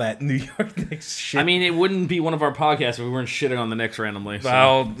to tell that New York Knicks shit. I mean, it wouldn't be one of our podcasts if we weren't shitting on the Knicks randomly. So.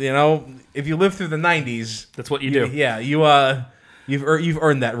 Well, if you live through the 90s... That's what you do. Yeah, you've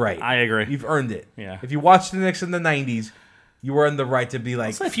earned that right. I agree. You've earned it. Yeah. If you watched the Knicks in the 90s, you earned the right to be like...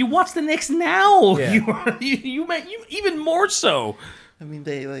 Also, if you watch the Knicks now, yeah. you even more so. I mean,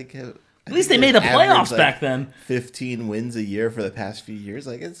 they like... At least they made the playoffs back then. 15 wins a year for the past few years.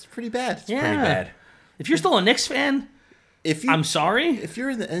 Like, it's pretty bad. It's pretty bad. If you're still a Knicks fan... I'm sorry? If you're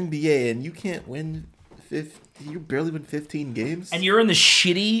in the NBA and you can't win, you barely win 15 games? And you're in the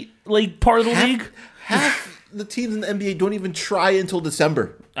shitty part of the league? Half the teams in the NBA don't even try until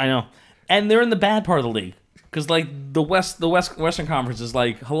December. I know. And they're in the bad part of the league. Because the Western Conference is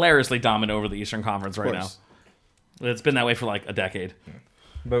hilariously dominant over the Eastern Conference right now. It's been that way for a decade.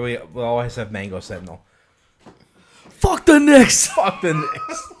 But we always have Mango Sentinel. Fuck the Knicks! Fuck the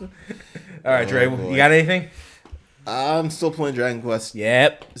Knicks! All right, Dre, you got anything? I'm still playing Dragon Quest.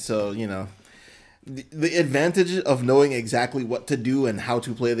 Yep. So, the advantage of knowing exactly what to do and how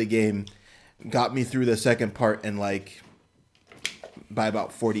to play the game got me through the second part in by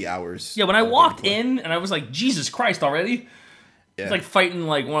about 40 hours. Yeah, when I walked in and I was like, Jesus Christ, already? Yeah. It's like fighting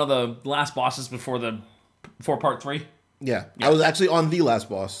like one of the last bosses before part 3. Yeah, I was actually on the last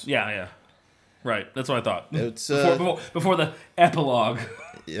boss. Yeah. Right, that's what I thought. It's before the epilogue.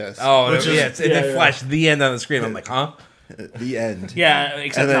 yes. Oh, it flashed the end on the screen. I'm like, huh? The end. Yeah,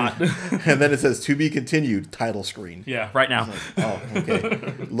 except not. And then it says to be continued. Title screen. Yeah, right now. Oh,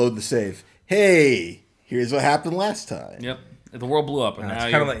 okay. Load the save. Hey, here's what happened last time. Yep, the world blew up, and now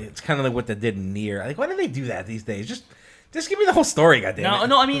It's kind of like what they did in Nier. Like, why do they do that these days? Just give me the whole story, goddammit.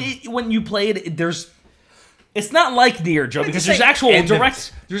 No. I mean, when you play it, it's not like Nier, Joe, because there's actual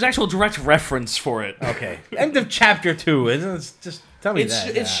direct reference for it. Okay, end of chapter 2. It's just tell me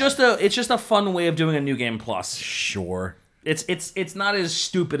that. It's just a fun way of doing a new game plus. Sure. It's not as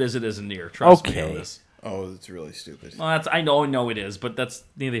stupid as it is in Nier. Trust me on this. Oh, it's really stupid. Well, I know it is, but that's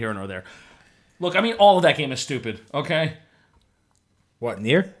neither here nor there. Look, I mean, all of that game is stupid. Okay. What,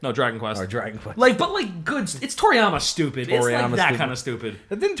 Nier? No, Dragon Quest. Or Dragon Quest. But good. It's Toriyama stupid. It's like that kind of stupid.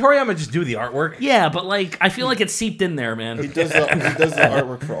 But didn't Toriyama just do the artwork? Yeah, but like I feel like it's seeped in there, man. He does the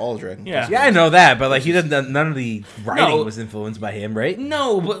artwork for all Dragon Quest. Yeah, I know that, but like he doesn't. None of the writing was influenced by him, right?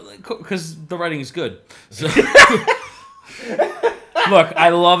 No, but because the writing is good. So. Look, I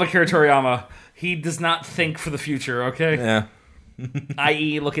love Akira Toriyama. He does not think for the future. Okay. Yeah.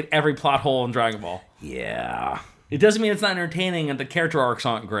 I.e., look at every plot hole in Dragon Ball. Yeah. It doesn't mean it's not entertaining and the character arcs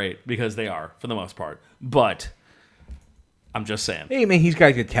aren't great, because they are, for the most part. But, I'm just saying. Hey, man, he's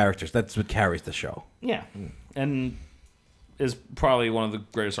got good characters. That's what carries the show. Yeah. And is probably one of the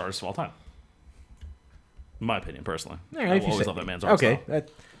greatest artists of all time. In my opinion, personally. All right, I always love that man's art style.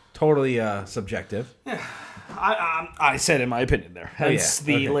 That's totally subjective. I said in my opinion there. Hence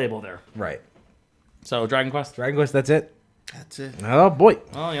the label there. Right. So, Dragon Quest? Dragon Quest, that's it? That's it. Oh, boy.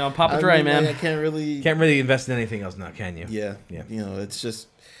 Well, Papa Dre, man. I can't really invest in anything else now, can you? Yeah. It's just...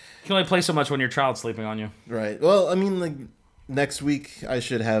 You can only play so much when your child's sleeping on you. Right. Well, I mean, like, next week I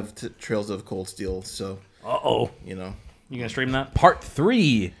should have Trails of Cold Steel, so... Uh-oh. You know. You gonna stream that? Part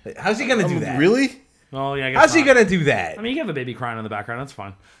 3. How's he gonna do that? Really? Oh, yeah, I guess How's he not. gonna do that? I mean, you have a baby crying in the background. That's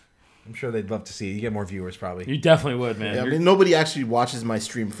fine. I'm sure they'd love to see it. You get more viewers, probably. You definitely would, man. Yeah, I mean, nobody actually watches my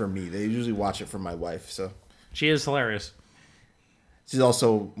stream for me. They usually watch it for my wife, so... She is hilarious. She's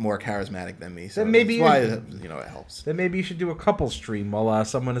also more charismatic than me, so then maybe that's why it helps. Then maybe you should do a couple stream while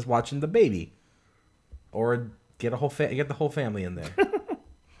someone is watching the baby, or get the whole family in there.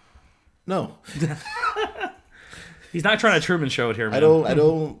 No, he's not trying to Truman Show it here, man. I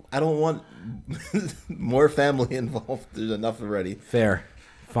don't want more family involved. There's enough already. Fair,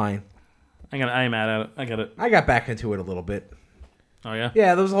 fine. I am mad at it. I get it. I got back into it a little bit. Oh yeah.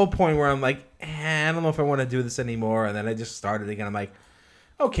 Yeah, there was a whole point where I'm like, I don't know if I want to do this anymore, and then I just started again. I'm like,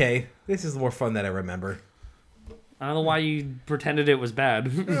 okay, this is more fun than I remember. I don't know why you pretended it was bad.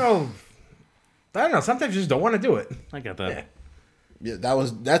 I don't know. Sometimes you just don't want to do it. I get that. Yeah,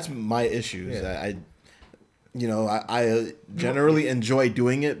 that's my issues. Yeah. I generally enjoy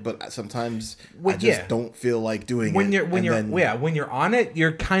doing it, but sometimes I just don't feel like doing it. When you're on it,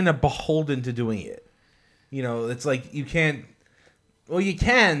 you're kind of beholden to doing it. You know, it's like you can't. Well, you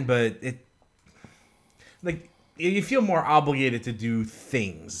can, but you feel more obligated to do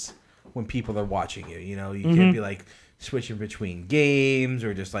things when people are watching you. You know, you can't be like switching between games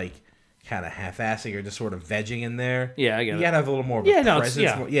or just like kind of half-assing or just sort of vegging in there. Yeah, I get it. You gotta have a little more of a presence.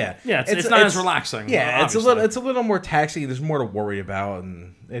 It's not as relaxing. Yeah, it's a little more taxing. There's more to worry about,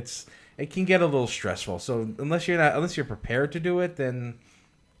 and it can get a little stressful. So unless you're prepared to do it, then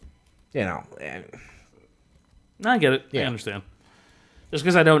I get it. Yeah. I understand. Just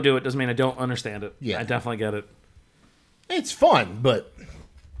because I don't do it doesn't mean I don't understand it. Yeah. I definitely get it. It's fun, but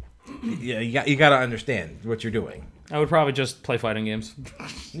you got to understand what you're doing. I would probably just play fighting games.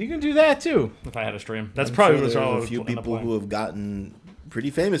 You can do that too if I had a stream. That's I'm probably sure what there's a few people who have gotten pretty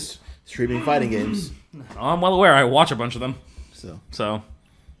famous streaming fighting games. Oh, I'm well aware. I watch a bunch of them. So.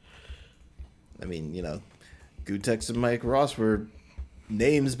 I mean, Gutex and Mike Ross were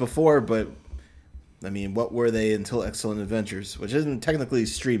names before, but I mean, what were they until Excellent Adventures, which isn't technically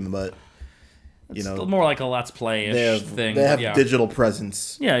stream, but it's still more like a Let's Play-ish thing. They have digital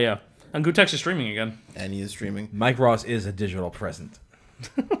presence. Yeah. And Gutex is streaming again. And he is streaming. Mike Ross is a digital present.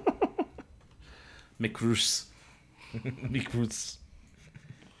 McRoos. McRoos.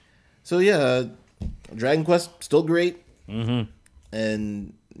 So yeah, Dragon Quest still great. Mm-hmm.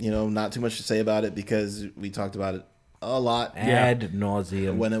 And not too much to say about it because we talked about it a lot ad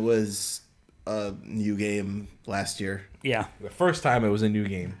nauseum when it was a new game last year. Yeah, the first time it was a new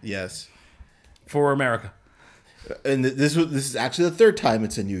game. Yes, for America. And this is actually the third time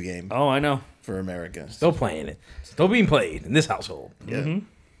it's a new game. Oh, I know. for America. Still playing it. Still being played in this household. Yeah.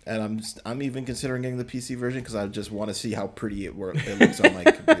 And I'm even considering getting the PC version because I just want to see how pretty it looks on my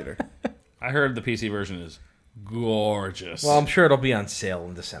computer. I heard the PC version is gorgeous. Well, I'm sure it'll be on sale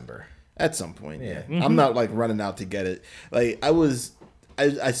in December. At some point, yeah. Mm-hmm. I'm not like running out to get it. Like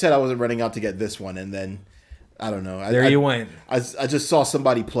I said I wasn't running out to get this one, and then I don't know. You went. I just saw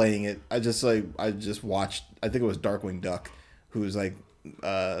somebody playing it. I just watched. I think it was Darkwing Duck, who's like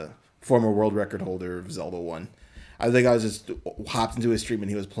former world record holder of Zelda 1. I think I was just hopped into his stream and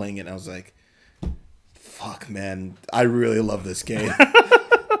he was playing it, and I was like, "Fuck, man, I really love this game."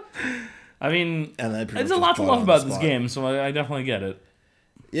 I mean, and there's a lot to love about this game, so I definitely get it.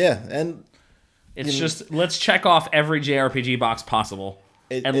 Yeah, and it's just let's check off every JRPG box possible,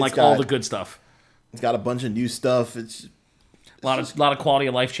 and like all the good stuff. It's got a bunch of new stuff. It's a lot of quality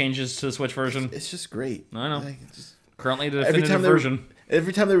of life changes to the Switch version. It's just great. I know. Like, Currently the definitive version.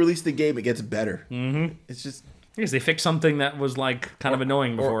 Every time they release the game, it gets better. Mm-hmm. It's just because they fixed something that was like kind of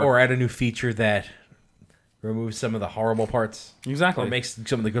annoying before, or add a new feature that removes some of the horrible parts. Exactly. Or makes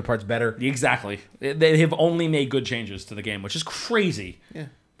some of the good parts better. Exactly. They have only made good changes to the game, which is crazy. Yeah.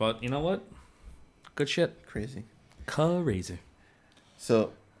 But you know what? Good shit. Crazy.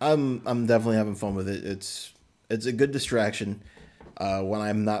 So I'm definitely having fun with it. It's a good distraction when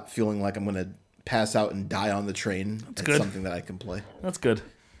I'm not feeling like I'm gonna pass out and die on the train. It's good. Something that I can play. That's good.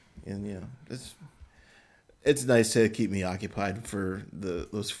 And it's nice to keep me occupied for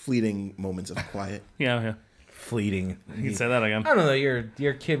those fleeting moments of quiet. Yeah. Fleeting. You can say that again. I don't know.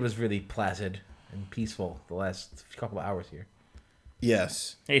 Your kid was really placid and peaceful the last couple of hours here.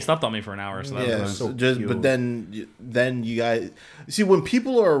 Yes. Hey, he slept on me for an hour, so that Yeah. was so But cute. then you guys see when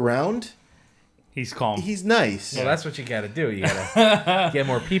people are around, he's calm. he's nice. Well, that's what you got to do. You got to get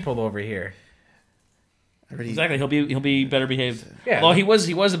more people over here. Exactly. He'll be better behaved. Yeah. Well, he was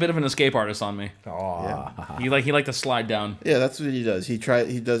a bit of an escape artist on me. Aww. He liked to slide down. Yeah, that's what he does. He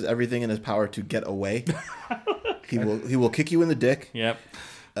does everything in his power to get away. He will kick you in the dick. Yep.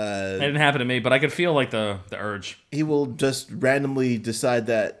 That didn't happen to me, but I could feel like the urge. He will just randomly decide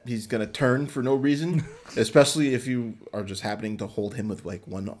that he's gonna turn for no reason, especially if you are just happening to hold him with like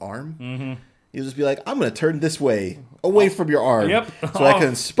one arm. Mm-hmm. He'll just be like, "I'm gonna turn this way, away from your arm, so I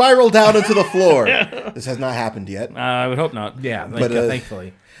can spiral down into the floor." This has not happened yet. I would hope not. Yeah, But,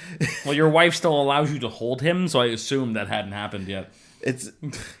 thankfully. Well, your wife still allows you to hold him, so I assume that hadn't happened yet.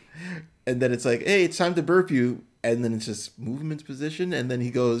 And then it's like, "Hey, it's time to burp you." And then it's just move him into position, and then he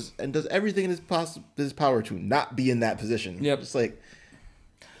goes and does everything in his power to not be in that position. Yep. It's like,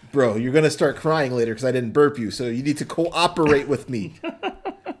 bro, you're gonna start crying later because I didn't burp you, so you need to cooperate with me.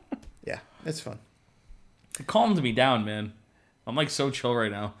 Yeah, it's fun. It calmed me down, man. I'm like so chill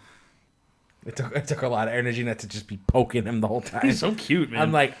right now. It took a lot of energy not to just be poking him the whole time. He's so cute, man.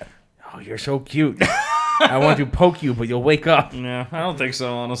 I'm like, oh, you're so cute. I want to poke you, but you'll wake up. Yeah, I don't think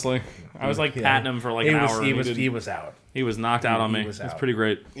so, honestly. I was like patting him for like an hour. He was out. He was knocked out on me. It was pretty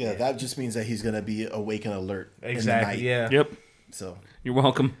great. Yeah, that just means that he's gonna be awake and alert. Exactly. In the night. Yeah. Yep. So You're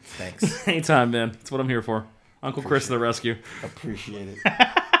welcome. thanks. Anytime, man. That's what I'm here for. Uncle Chris to the rescue. Appreciate it.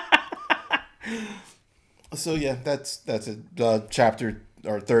 So yeah, that's a chapter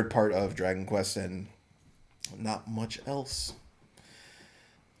or third part of Dragon Quest, and not much else.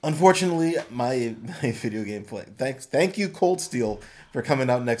 Unfortunately, my video game play. Thank you, Cold Steel, for coming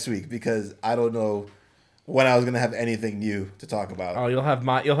out next week, because I don't know when I was gonna have anything new to talk about. Oh,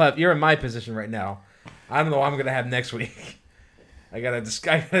 you're in my position right now. I don't know what I'm gonna have next week. I gotta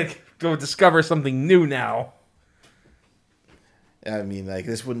go discover something new now. I mean, like,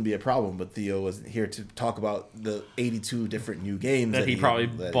 this wouldn't be a problem, but Theo wasn't here to talk about the 82 different new games That he probably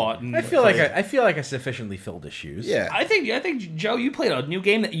bought. And I feel like I sufficiently filled his shoes. Yeah. I think Joe, you played a new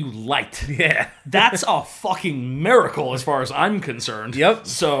game that you liked. Yeah. That's a fucking miracle as far as I'm concerned. Yep.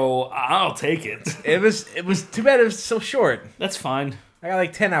 So I'll take it. It was too bad it was so short. That's fine. I got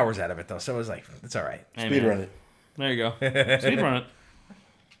like 10 hours out of it though, so it was like, it's all right. Hey, Speedrun man. it. There you go. Speedrun it.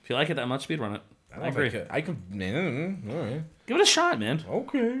 If you like it that much, speedrun it. I agree. I could. Man, all right. Give it a shot, man.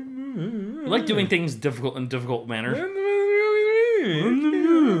 Okay. You like doing things difficult in difficult manner.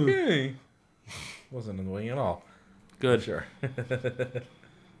 Okay. Wasn't annoying at all. Good. Sure.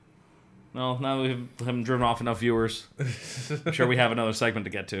 Well, now we haven't driven off enough viewers. I'm sure we have another segment to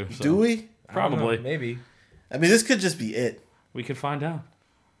get to. So. Do we? Probably. Maybe. I mean, this could just be it. We could find out.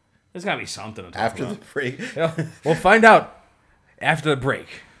 There's got to be something to talk After about. the break. We'll find out after the break.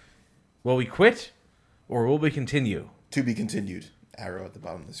 Will we quit or will we continue? To be continued. Arrow at the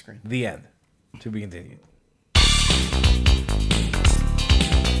bottom of the screen. The end. To be continued.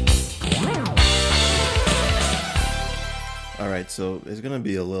 All right, so there's going to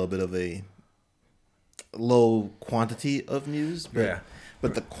be a little bit of a low quantity of news, but, Yeah.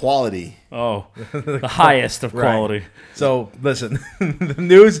 but the quality. Oh, the highest of quality. Right. So listen, the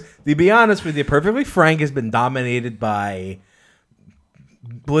news. To be honest with you, perfectly frank, has been dominated by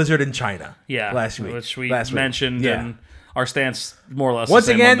Blizzard in China. Yeah, last week, which we last week. mentioned, Yeah. and our stance more or less. Once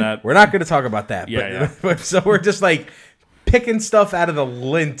the same again, on that. we're not going to talk about that. Yeah, but so we're just like picking stuff out of the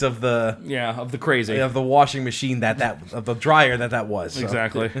lint of the of the crazy. of the washing machine of the dryer that was. So.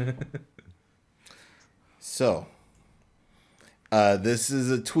 Exactly. So, this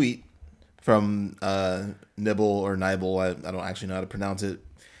is a tweet from Nibble or Nibble. I don't actually know how to pronounce it.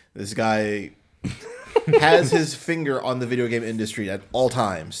 This guy has his finger on the video game industry at all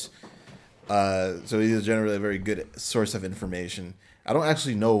times. So he's generally a very good source of information. I don't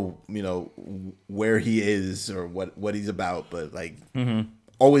actually know, where he is or what he's about, but like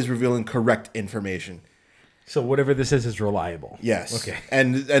always revealing correct information. So whatever this is reliable. Yes. Okay.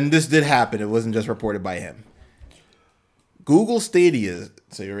 And this did happen. It wasn't just reported by him. Google Stadia,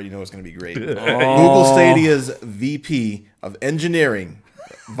 so you already know it's going to be great. Google Stadia's VP of Engineering,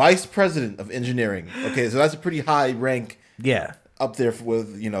 Vice President of Engineering. Okay, so that's a pretty high rank. Yeah. Up there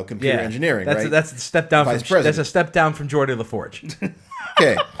with computer engineering, that's right? That's a step down. That's a step down from Jordy LaForge.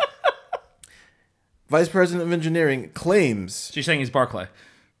 Okay. Vice President of Engineering claims. So you're saying he's Barclay?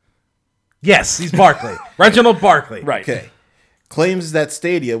 Yes, he's Barkley. Reginald Barkley. Right. Okay. Claims that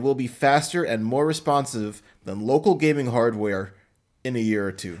Stadia will be faster and more responsive than local gaming hardware in a year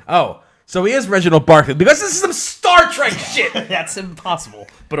or two. Oh, so he is Reginald Barkley because this is some Star Trek shit. That's impossible,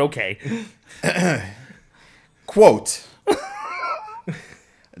 but okay. Quote.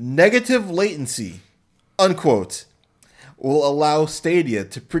 Negative latency, unquote, will allow Stadia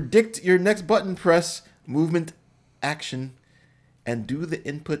to predict your next button press, movement, action, and do the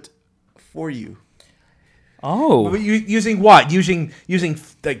input for you. Oh. Using what? Using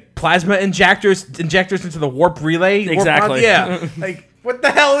like plasma injectors into the warp relay? Exactly. Yeah. Like, what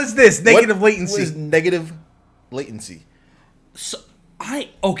the hell is this? Negative latency. What is negative latency? So,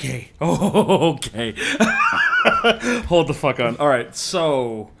 okay. Oh, okay. Hold the fuck on. All right.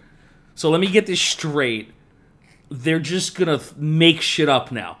 So let me get this straight. They're just gonna make shit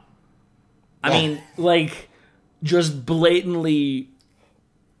up now. I mean, like, just blatantly.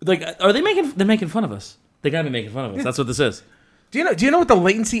 Like, are they making? They're making fun of us. They gotta be making fun of us. That's what this is. Do you know what the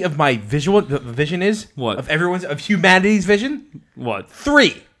latency of my vision is? What? Of humanity's vision? What?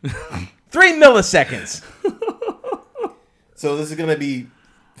 3 milliseconds. So this is going to be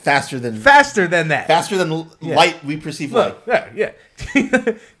faster than that. Faster than light we perceive light. Yeah.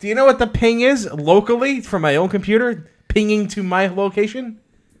 Do you know what the ping is locally from my own computer? Pinging to my location?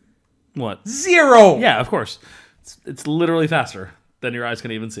 What? 0. Yeah, of course. It's literally faster than your eyes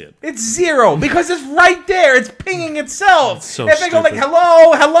can even see it. It's 0 because it's right there. It's pinging itself. It's so if I go like stupid.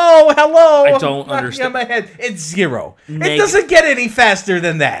 hello, I don't understand. On my head, it's 0. It doesn't get any faster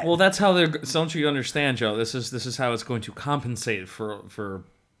than that. Well, that's how they're. Don't you understand, Joe? This is how it's going to compensate for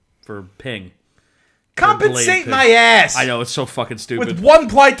ping. Compensate my ass. I know, it's so fucking stupid. With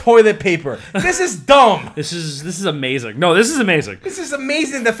 1-ply toilet paper. This is dumb. This is amazing. No, this is amazing. This is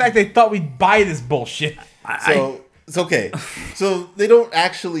amazing. The fact they thought we'd buy this bullshit. So it's okay. So they don't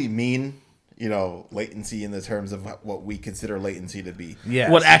actually mean, latency in the terms of what we consider latency to be.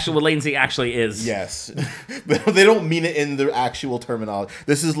 Yes. What latency actually is. Yes. But they don't mean it in the actual terminology.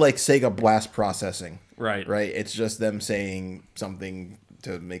 This is like Sega blast processing. Right. Right? It's just them saying something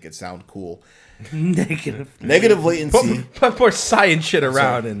to make it sound cool. Negative latency. Put more science shit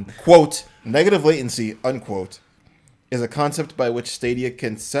around and quote, negative latency, unquote, is a concept by which Stadia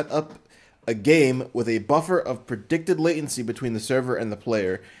can set up a game with a buffer of predicted latency between the server and the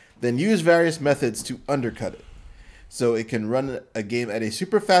player, then use various methods to undercut it. So it can run a game at a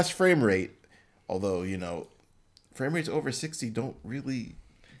super fast frame rate, although, frame rates over 60 don't really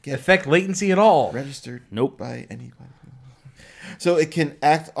affect latency at all. Registered Nope. by anybody. So it can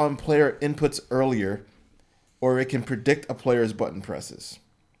act on player inputs earlier, or it can predict a player's button presses.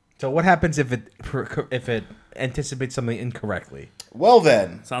 So what happens if it anticipates something incorrectly? Well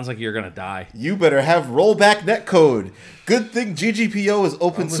then, Sounds like you're gonna die. you better have rollback netcode. Good thing GGPO is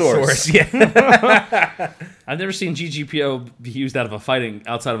open source. Yeah. I've never seen GGPO be used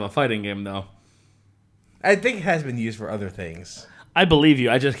outside of a fighting game though. I think it has been used for other things. I believe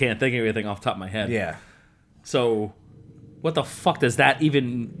you. I just can't think of anything off the top of my head. Yeah. So, what the fuck does that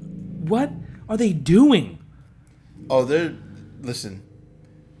even? What are they doing? Oh, listen.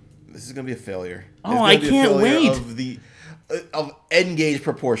 This is gonna be a failure. Oh, It's gonna I be a can't failure wait. Of N-gauge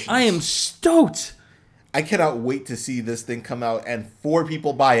proportions. I am stoked. I cannot wait to see this thing come out and 4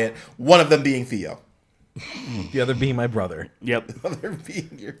 people buy it. One of them being Theo. The other being my brother. Yep. Other being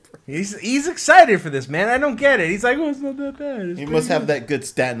your He's excited for this, man. I don't get it. He's like, oh, it's not that bad. It's You pretty must have good." that good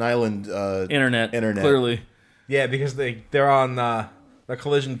Staten Island Internet. Internet. Clearly. Yeah, because they're on the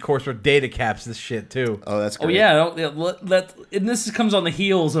collision course where data caps this shit too. Oh, that's Oh great. yeah, and this comes on the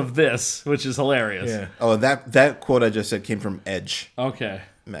heels of this, which is hilarious. Yeah. Oh, that quote I just said came from Edge Okay.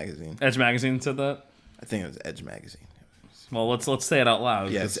 magazine. Edge magazine said that. I think it was Edge magazine. Well, let's say it out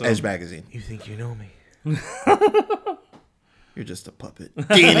loud. Yeah, it's So- Edge magazine. You think you know me? You're just a puppet.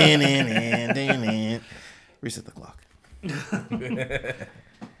 Reset the clock.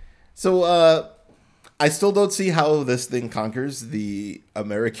 So, I still don't see how this thing conquers the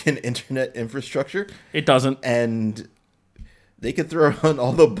American internet infrastructure, It doesn't. and they could throw on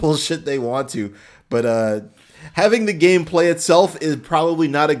all the bullshit they want to, but having the game play itself is probably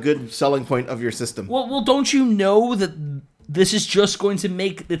not a good selling point of your system. Well, don't you know that this is just going to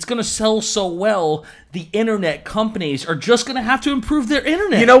it's going to sell so well, the internet companies are just going to have to improve their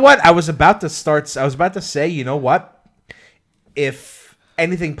internet. You know what? I was about to say, you know what? If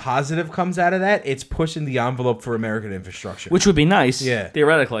anything positive comes out of that, it's pushing the envelope for American infrastructure. Which would be nice, Yeah.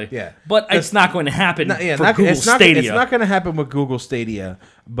 theoretically. Yeah. But it's not going to happen for Google it's not Stadia. going to happen with Google Stadia.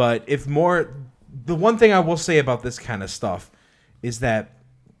 But the one thing I will say about this kind of stuff is that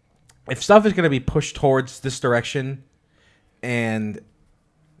if stuff is going to be pushed towards this direction, and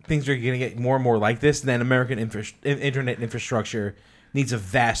things are going to get more and more like this, then American internet infrastructure needs a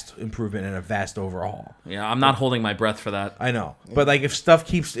vast improvement and a vast overhaul. Yeah, I'm not holding my breath for that. I know, but like if stuff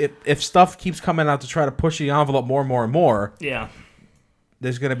keeps coming out to try to push the envelope more and more and more, Yeah.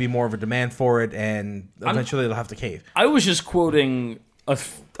 there's going to be more of a demand for it, and eventually they'll have to cave. I was just quoting, I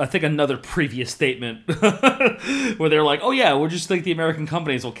think, another previous statement where they're like, oh, yeah, we're just think the American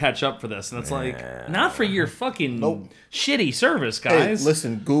companies will catch up for this. And it's like, not for your fucking shitty service, guys. Hey,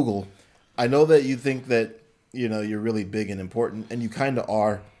 listen, Google, I know that you think that, you're really big and important, and you kind of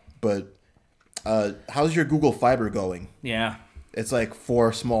are, but how's your Google Fiber going? Yeah. It's like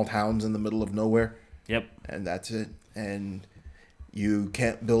 4 small towns in the middle of nowhere, Yep. and that's it. And you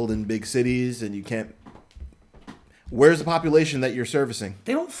can't build in big cities, and you can't... Where's the population that you're servicing?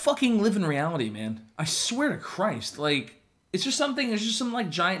 They don't fucking live in reality, man. I swear to Christ. Like, it's just some like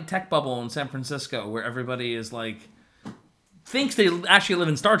giant tech bubble in San Francisco where everybody is like, thinks they actually live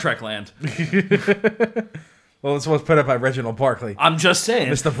in Star Trek land. Well, this was put up by Reginald Barkley. I'm just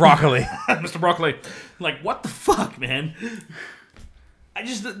saying. Mr. Broccoli. Mr. Broccoli. Like, what the fuck, man? I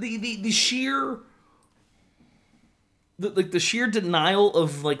just, the sheer, the sheer denial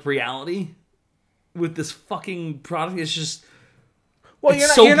of, like, reality with this fucking product is just... Well,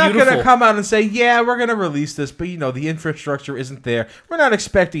 It's you're not beautiful. going to come out and say, yeah, we're going to release this, but, the infrastructure isn't there. We're not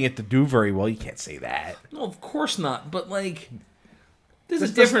expecting it to do very well. You can't say that. No, of course not. But, like, there's a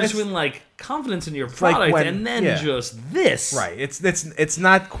It's- difference it's- between, like, confidence in your like product when- and then yeah. just this. Right. It's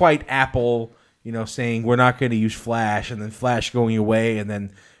not quite Apple, saying we're not going to use Flash, and then Flash going away, and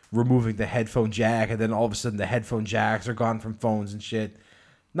then removing the headphone jack, and then all of a sudden the headphone jacks are gone from phones and shit.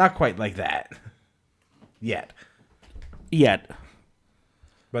 Not quite like that. Yet.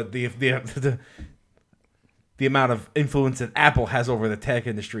 But the amount of influence that Apple has over the tech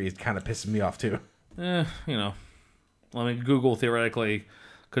industry is kind of pissing me off too. I mean, Google theoretically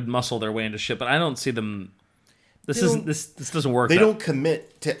could muscle their way into shit, but I don't see them. This doesn't work. They don't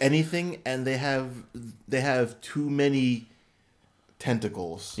commit to anything, and they have too many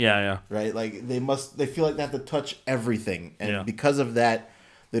tentacles. Yeah. Right? Like they feel like they have to touch everything, and Yeah. because of that,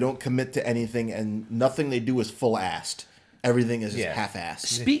 they don't commit to anything, and nothing they do is full-assed. Everything is just Yeah.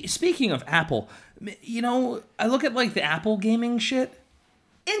 half-assed. Speaking of Apple, I look at like the Apple gaming shit,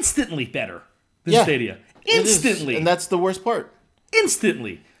 instantly better than Yeah. Stadia. It is, Instantly, and that's the worst part.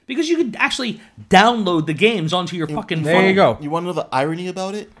 instantly, because you could actually download the games onto your fucking There phone. you go. You want to know the irony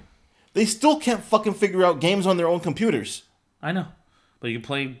about it? They still can't fucking figure out games on their own computers. I know, but you can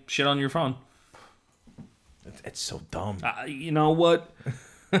play shit on your phone. It's so dumb. You know what?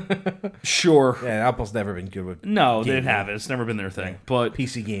 Sure. Yeah, Apple's never been good with No, they gaming. haven't. It's never been their thing. But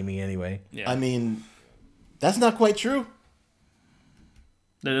PC gaming anyway. yeah, I mean, that's not quite true.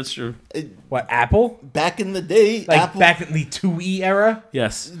 that's true. What, Apple? Back in the day, Like Apple... back in the 2E era?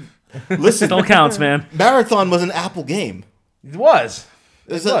 Yes, Listen, still counts, man. Marathon was an Apple game. It was.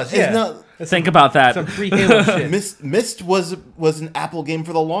 It's yeah. not... Think about that. Some pre-Halo shit. Myst was an Apple game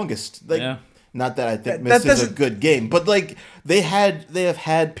for the longest. Like, Yeah. not that I think That Myst is a doesn't- good game, but like they have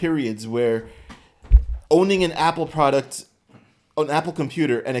had periods where owning an Apple product, an Apple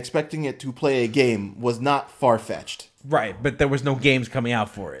computer, and expecting it to play a game was not far-fetched. Right, but there was no games coming out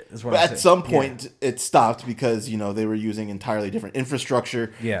for it. Is what I'm But at saying. some point, it stopped because they were using entirely different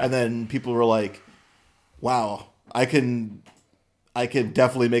infrastructure. Yeah. And then people were like, wow, I can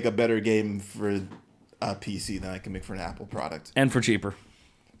definitely make a better game for a PC than I can make for an Apple product. And for cheaper.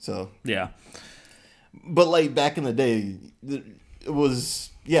 So Yeah. but like back in the day, it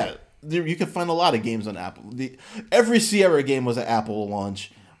was you could find a lot of games on Apple. Every Sierra game was an Apple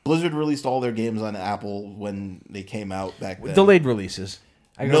launch. Blizzard released all their games on Apple when they came out back then. Delayed releases.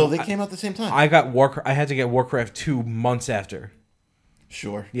 They came out at the same time. I had to get Warcraft 2 months after.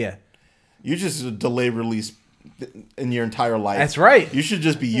 Sure. Yeah. You just delay release in your entire life. That's right. You should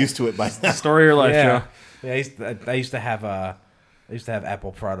just be used to it by now. Story of your life, Yeah. Joe. Yeah, I used to have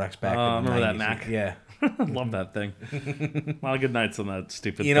Apple products back in the 90s. Remember that Mac? Yeah. Love that thing. A lot of good nights on that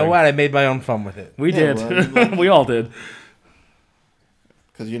stupid You know what? I made my own fun with it. We Yeah, did. well, We all did.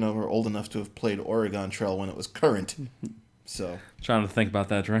 Because, we're old enough to have played Oregon Trail when it was current. So, Trying to think about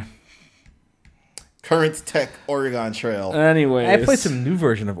that, Dre. current tech Oregon Trail. Anyways. I played some new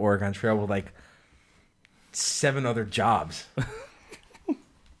version of Oregon Trail with like 7 other jobs.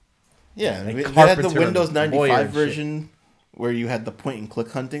 Yeah, Like they had the carpenter Windows and lawyer 95 and shit. version where you had the point and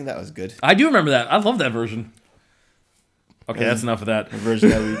click hunting. That was good. I do remember that. I love that version. Okay, that's enough of that. The version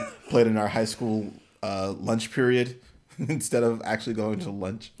that we played in our high school lunch period instead of actually going to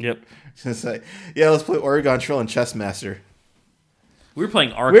lunch. Yep. Just like, let's play Oregon Trail and Chess Master. We were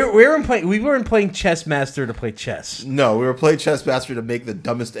playing Ark. We weren't playing Chess Master to play chess. No, we were playing Chess Master to make the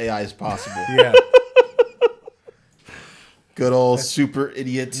dumbest AIs possible. Yeah. Good old super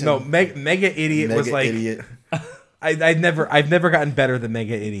idiot. No, Mega Idiot Mega was like idiot. I've never gotten better than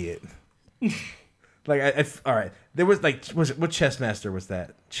Mega Idiot. Like all right, there was like what Chess Master was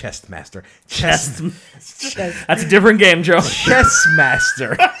that? Chess Master. Chess. That's a different game, Joe. Chess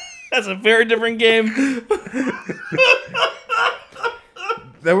Master. That's a very different game.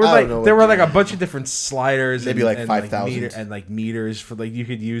 There were I don't know like what a bunch of different sliders, Maybe like 5,000. meters for like you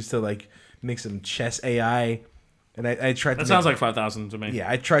could use to like make some chess AI. And I tried to That sounds like 5,000 to me. Yeah,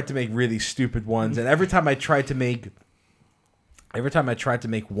 I tried to make really stupid ones, and every time I tried to make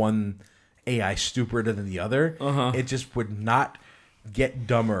one AI stupider than the other, it just would not get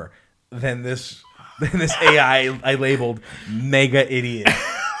dumber than this AI I labeled Mega Idiot.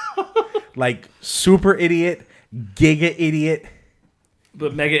 Like Super Idiot, Giga Idiot.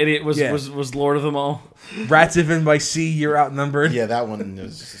 But Mega Idiot was Lord of them all. Rats even by C, you're outnumbered. Yeah, that one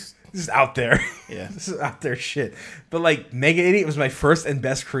was This is out there. Yeah. This is out there shit. But like Mega Idiot was my first and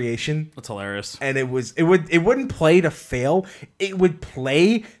best creation. That's hilarious. And it wouldn't play to fail. It would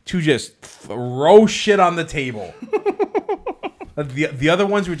play to just throw shit on the table. The other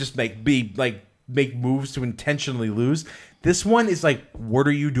ones would just make moves to intentionally lose. This one is like, what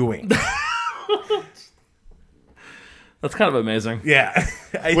are you doing? That's kind of amazing. Yeah.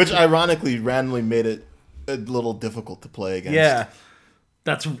 which ironically randomly made it a little difficult to play against. Yeah.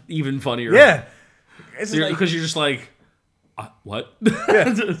 That's even funnier. Yeah. Because you're just like, what?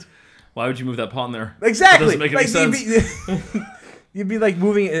 Yeah. Why would you move that pawn there? Exactly. That doesn't make any sense. You'd be like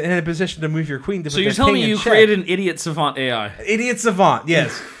moving in a position to move your queen. So you're telling me you created an idiot savant AI? Idiot savant,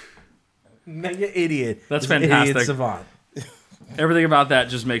 yes. Mega Idiot. That's is an fantastic. Idiot savant. Everything about that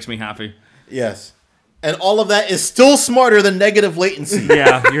just makes me happy. Yes. And all of that is still smarter than negative latency.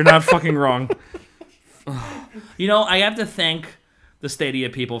 Yeah, you're not fucking wrong. I have to thank the Stadia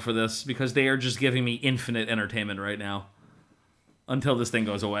people for this because they are just giving me infinite entertainment right now until this thing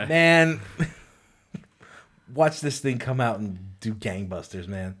goes away. Man, watch this thing come out and do gangbusters,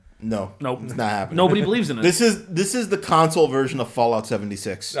 man. No. Nope. It's not happening. Nobody believes in it. This is the console version of Fallout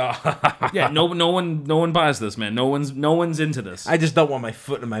 76. Yeah, no one buys this, man. No one's into this. I just don't want my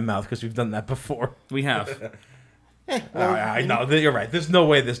foot in my mouth because we've done that before. We have. I know, you're right. There's no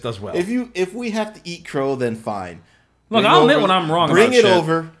way this does well. If we have to eat crow, then fine. Look, I'll admit when I'm wrong Bring about it shit.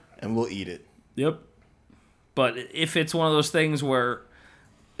 over, and we'll eat it. Yep. But if it's one of those things where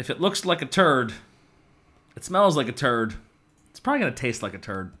if it looks like a turd, it smells like a turd, it's probably going to taste like a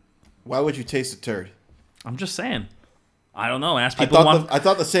turd. Why would you taste a turd? I'm just saying. I don't know. Ask I people.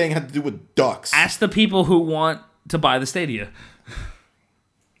 thought the saying had to do with ducks. Ask the people who want to buy the Stadia.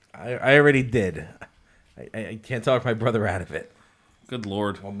 I already did. I can't talk my brother out of it. Good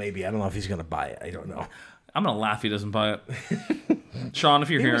Lord. Well, maybe. I don't know if he's going to buy it. I don't know. I'm going to laugh if he doesn't buy it. Sean, if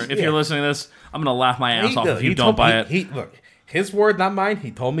you're here, if you're listening to this, I'm going to laugh my ass off if you don't buy it. Look, his word, not mine.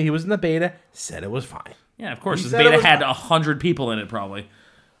 He told me he was in the beta, said it was fine. Yeah, of course. He His said it beta was had fine. 100 people in it, probably.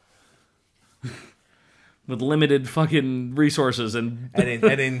 With limited fucking resources and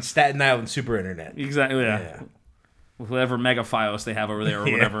in Staten Island super internet. exactly, yeah. With whatever mega files they have over there or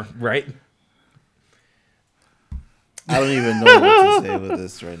whatever. Right? I don't even know what to say with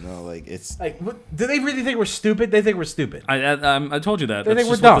this right now. Like, it's Like, do they really think we're stupid? They think we're stupid. I told you that. They That's think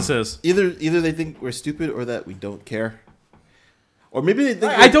we're just what dumb. this is. either they think we're stupid or that we don't care, or maybe they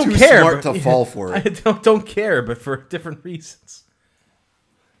think I we're don't too care, smart but- to fall for I it. don't care, but for different reasons.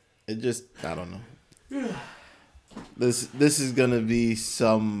 It just, I don't know. This is gonna be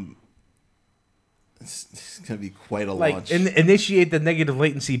some. It's gonna be quite a Like, launch. initiate the negative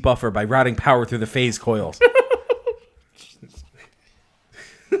latency buffer by routing power through the phase coils.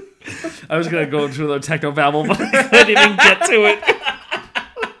 I was gonna go into the techno babble, but I didn't even get to it.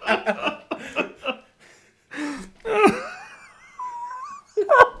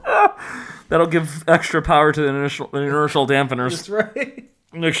 That'll give extra power to the inertial dampeners. That's right.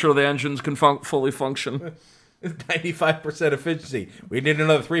 Make sure the engines can fully function. 95% efficiency. We need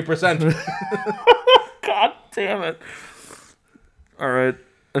another 3%. God damn it! All right,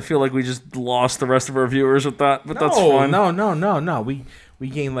 I feel like we just lost the rest of our viewers with that, but that's fine. No. We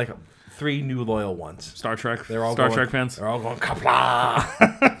gained like 3 new loyal ones. Star Trek. They're all Star going, Trek fans. They're all going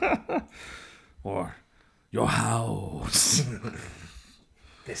kapla. Or your house.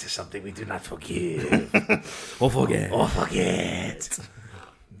 This is something we do not forgive Or forget. or forget.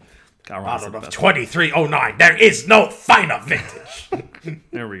 God, Model of 2309. There is no finer vintage.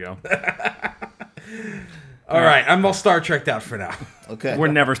 there we go. All right, I'm all Star Trekked out for now. Okay, We're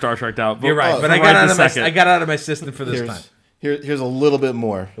never Star Trekked out. You're right, Oh, but for I got right out this of my second. I got out of my system for this time. here's a little bit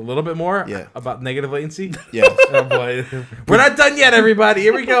more. A little bit more Yeah. about negative latency. Yes, Oh boy, we're not done yet, everybody.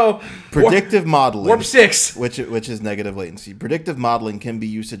 Here we go. predictive modeling. Warp 6. which is negative latency. Predictive modeling can be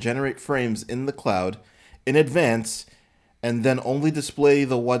used to generate frames in the cloud in advance and then only display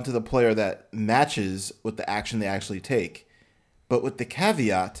the one to the player that matches with the action they actually take. But with the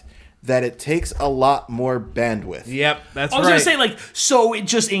caveat that it takes a lot more bandwidth. Yep, that's I was right. gonna say, like, so it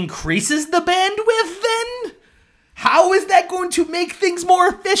just increases the bandwidth then? How is that going to make things more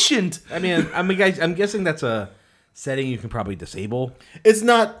efficient? I mean, I'm guessing that's a setting you can probably disable. It's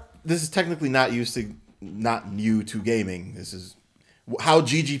not. This is technically not new to gaming. This is how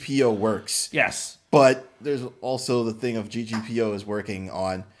GGPO works. Yes. But there's also the thing of GGPO is working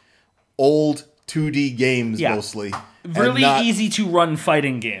on old 2D games Yeah. mostly. Really and not, easy to run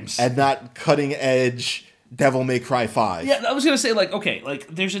fighting games. and not cutting edge Devil May Cry 5. Yeah, I was gonna say, like, okay, like,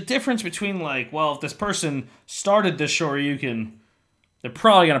 there's a difference between, like, well, if this person started this Shoryuken, they're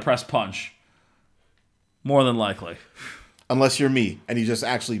probably gonna press punch. More than likely. Unless you're me and you just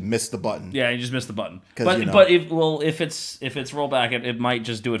actually missed the button. Yeah, you just missed the button. 'Cause, But you know. but if it's rollback, it might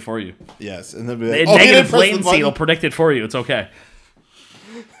just do it for you. Yes. And then be like, In "Oh, he didn't negative press the latency, button." it'll predict it for you. It's okay.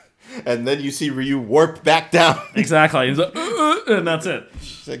 And then you see Ryu warp back down. Exactly. It's like, and that's it.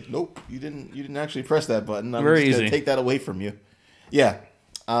 It's like, nope, you didn't actually press that button. I'm Very just gonna easy. take that away from you. Yeah.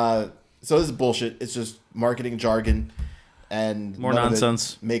 So this is bullshit. It's just marketing jargon, and More none of it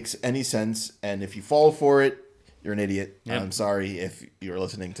nonsense. makes any sense. And if you fall for it, you're an idiot. Yep. I'm sorry if you're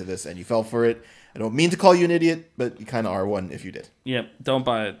listening to this and you fell for it. I don't mean to call you an idiot, but you kind of are one if you did. Yep. Don't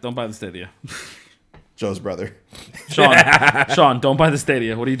buy it. Don't buy the Stadia. Joe's brother. Sean, don't buy the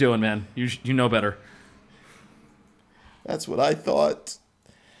Stadia. What are you doing, man? You know better. That's what I thought.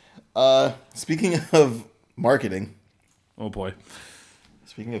 Speaking of marketing. Oh boy,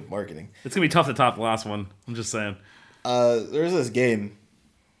 Speaking of marketing. it's gonna be tough to top the last one. I'm just saying. There's this game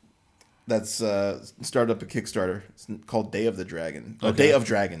that's started up a Kickstarter. It's called Day of the Dragon. Okay. Day of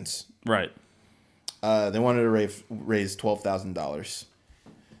Dragons. Right. They wanted to raise $12,000.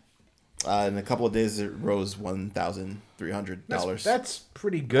 In a couple of days, it rose $1,300. That's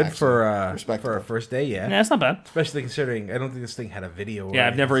pretty good Actually, for a respectable. first day, yeah. Yeah, it's not bad. Especially considering I don't think this thing had a video. or Yeah, I've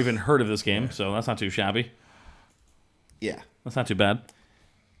anything. never even heard of this game, so that's not too shabby. Yeah. That's not too bad.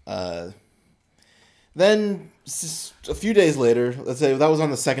 Then a few days later, let's say that was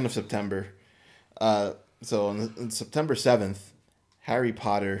on the 2nd of September. So on September 7th, Harry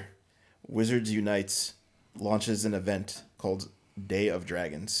Potter Wizards Unites launches an event called Day of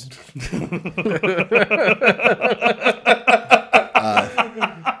Dragons.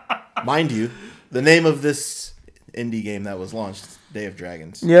 Mind you, the name of this indie game that was launched, Day of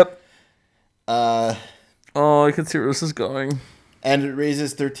Dragons. Yep. Oh, I can see where this is going. And it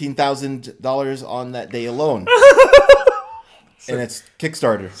raises $13,000 on that day alone. And it's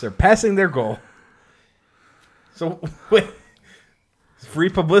Kickstarter. surpassing their goal. So wait, free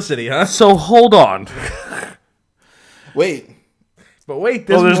publicity, huh? So hold on. Wait, But wait,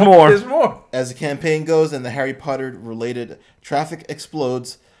 there's more. There's more. as the campaign goes and the Harry Potter related traffic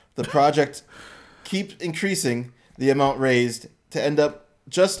explodes, the project keeps increasing the amount raised to end up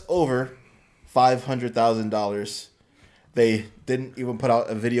just over $500,000. They didn't even put out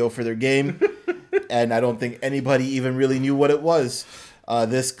a video for their game, and I don't think anybody even really knew what it was.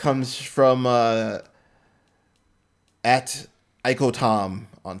 This comes from at IcoTom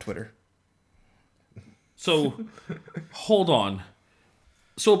on Twitter. So, hold on.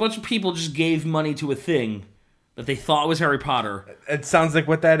 So a bunch of people just gave money to a thing that they thought was Harry Potter. It sounds like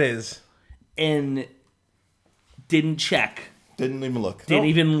what that is. And didn't check. Didn't even look. Didn't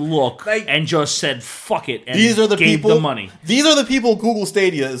even look. Like, and just said, fuck it. And these are the gave people. the money. These are the people Google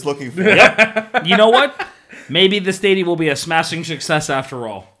Stadia is looking for. Yep. You know what? Maybe the Stadia will be a smashing success after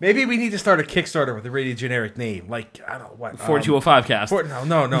all. Maybe we need to start a Kickstarter with a really generic name. Like, I don't know what. 4205 cast.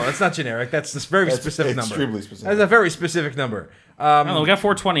 No, that's not generic. That's this very specific number. Extremely specific. That's a very specific number. I don't know, we got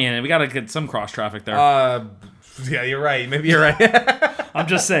 420 in it. We got to get some cross traffic there. Yeah, you're right. Maybe you're right. I'm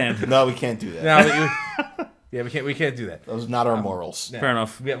just saying. No, we can't do that. No, yeah, we can't do that. Those are not our morals. Yeah. Fair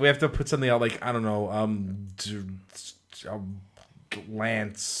enough. We have to put something out like, I don't know,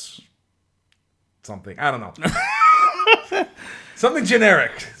 Lance something. I don't know. Something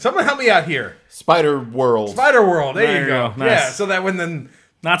generic. Someone help me out here. Spider World. Spider World. There you go. Nice. Yeah, so that when then...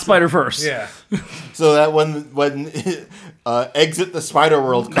 Not Spider-Verse. Yeah. So that when Exit the Spider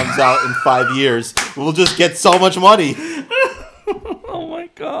World comes out in 5 years, we'll just get so much money. Oh my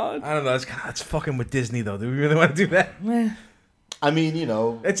god. I don't know. That's fucking with Disney, though. Do we really want to do that? I mean, you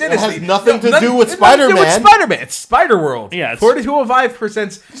know, It's it has innocent. nothing to do with Spider-Man. Spider-Man. It's Spider-World. Yeah, it's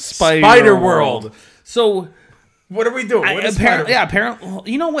 4205% Spider-World. So... What are we doing? What is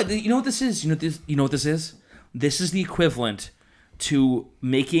apparently, you know what? You know what this is? You know what this is? This is the equivalent to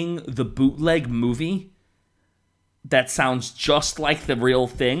making the bootleg movie that sounds just like the real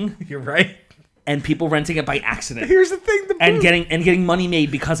thing. You're right. And people renting it by accident. Here's the thing. And getting money made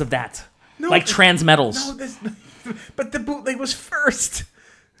because of that. No, like trans metals. No, but the bootleg was first.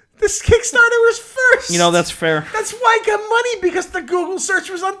 This Kickstarter was first. You know, that's fair. That's why I got money, because the Google search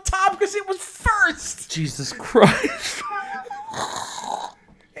was on top, because it was first. Jesus Christ.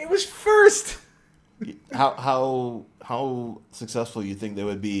 It was first. How successful you think they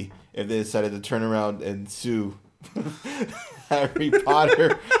would be if they decided to turn around and sue Harry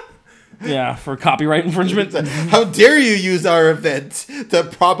Potter? Yeah, for copyright infringement. How dare you use our event to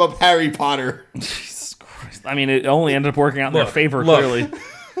prop up Harry Potter? Jesus Christ. I mean, it only ended up working out in their favor, clearly.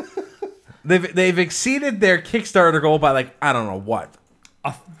 They've exceeded their Kickstarter goal by, like, I don't know what.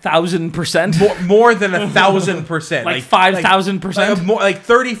 1,000%? More than 1,000%. Like 5,000%? Like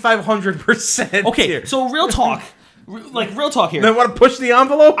 3,500%. Okay, so real talk. Real talk here. They want to push the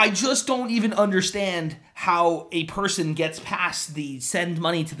envelope? I just don't even understand how a person gets past the send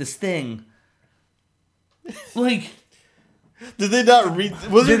money to this thing. Like... Did they not read?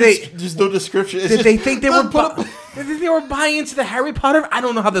 Was there just no description? Did they think they were buying into the Harry Potter? I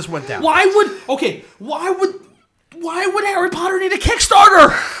don't know how this went down. Why would Harry Potter need a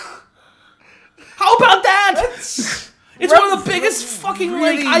Kickstarter? How about that? It's one of the biggest fucking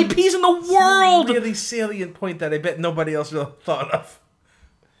IPs in the world. Really salient point that I bet nobody else really thought of.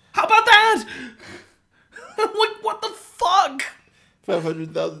 How about that? Like, what the fuck?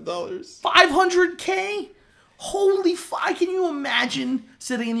 $500,000. $500K? Holy fuck! Can you imagine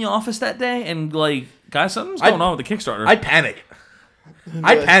sitting in the office that day and like, guys, something's going on with the Kickstarter? I'd panic.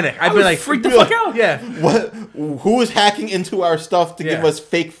 I'd be like, freak the fuck out. Yeah. What? Who is hacking into our stuff to give us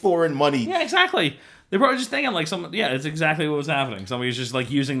fake foreign money? Yeah, exactly. They're probably just thinking like it's exactly what was happening. Somebody's just like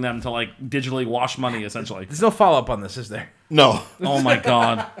using them to like digitally wash money, essentially. There's no follow up on this, is there? No. Oh my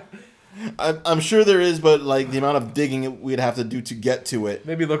god. I'm sure there is, but like the amount of digging we'd have to do to get to it.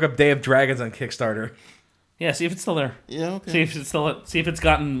 Maybe look up Day of Dragons on Kickstarter. Yeah, see if it's still there. Yeah, okay. See if it's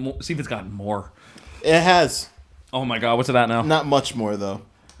gotten more. It has. Oh my god, what's it at now? Not much more though.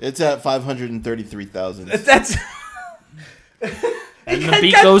 It's at 533,000. That's and the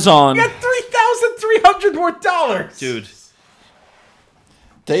beat goes on. You got $3,300 more dollars, dude.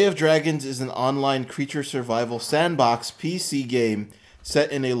 Day of Dragons is an online creature survival sandbox PC game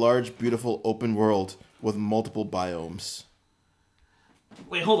set in a large, beautiful open world with multiple biomes.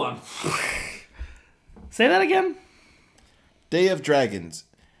 Wait, hold on. Say that again? Day of Dragons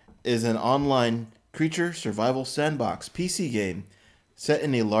is an online creature survival sandbox PC game set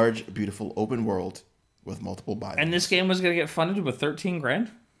in a large, beautiful open world with multiple biomes. And this game was going to get funded with $13,000?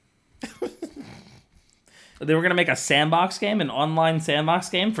 They were going to make a sandbox game, an online sandbox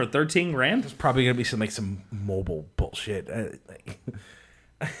game for $13,000? There's probably going to be some mobile bullshit.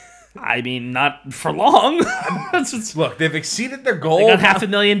 I mean, not for long. Look, they've exceeded their goal. They got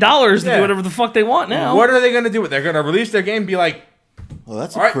 $500,000 to do whatever the fuck they want now. What are they going to do with it? They're going to release their game and be like, well,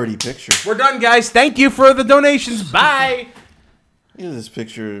 that's a pretty picture. We're done, guys. Thank you for the donations. Bye. Look at this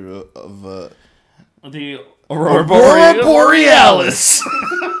picture of the Aurora Borealis.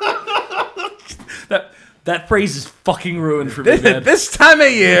 That phrase is fucking ruined for me, man. This time of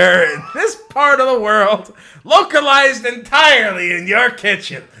year, in this part of the world, localized entirely in your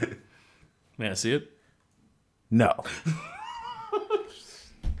kitchen. May I see it? No.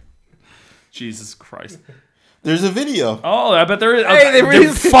 Jesus Christ. There's a video. Oh, I bet there is. Hey,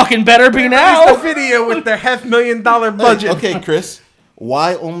 there fucking better be now. Released a video with their $500,000 budget. Okay, Chris.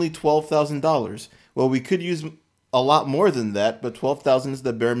 Why only $12,000? Well, we could use a lot more than that, but $12,000 is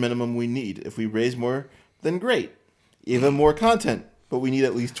the bare minimum we need. If we raise more, then great. Even more content, but we need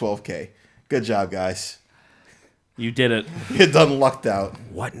at least $12K. Good job, guys. You did it. You done lucked out.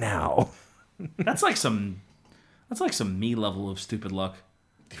 What now? That's like some me level of stupid luck.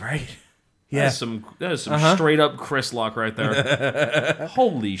 Right? Yeah. That is some straight up Chris luck right there.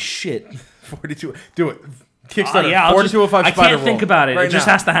 Holy shit. 42. Do it. Kickstarter. Yeah, 4205 I Spider can't think about it. Right It just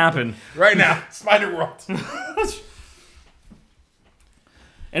now. has to happen. Right now. Spider World.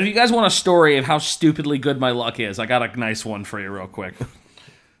 And if you guys want a story of how stupidly good my luck is, I got a nice one for you real quick.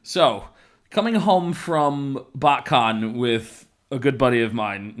 So, coming home from BotCon with a good buddy of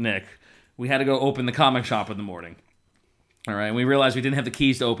mine, Nick, we had to go open the comic shop in the morning. All right, and we realized we didn't have the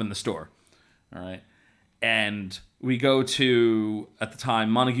keys to open the store. All right, and we go to, at the time,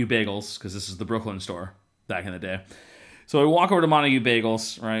 Montague Bagels, because this is the Brooklyn store back in the day. So I walk over to Montague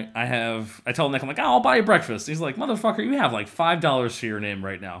Bagels, right? I tell Nick, I'm like, oh, I'll buy you breakfast. He's like, motherfucker, you have like $5 to your name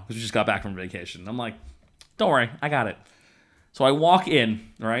right now, because we just got back from vacation. I'm like, don't worry, I got it. So I walk in,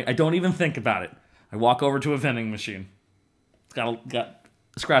 right? I don't even think about it. I walk over to a vending machine. It's got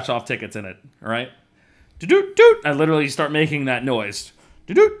scratch-off tickets in it, all right? Do-doot-doot. I literally start making that noise.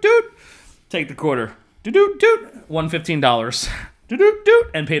 Do-doot-doot. Take the quarter. Do-doot-doot. Won $15.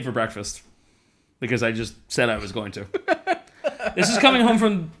 Do-doot-doot. And paid for breakfast. Because I just said I was going to. This is coming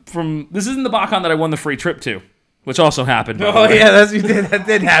home from this isn't the BotCon that I won the free trip to, which also happened. By the way. Yeah, that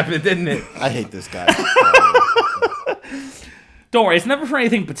did happen, didn't it? I hate this guy. Don't worry, it's never for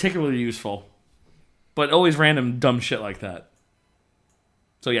anything particularly useful, but always random dumb shit like that.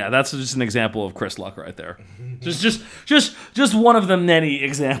 So yeah, that's just an example of Chris luck right there. Just one of the many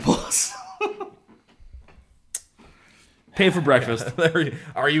examples. Pay for breakfast.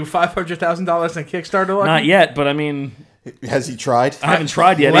 Are you $500,000 in Kickstarter lucky? Not yet, but I mean, Has he tried? I haven't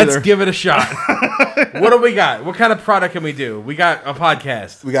tried yet Let's either. give it a shot. What do we got? What kind of product can we do? We got a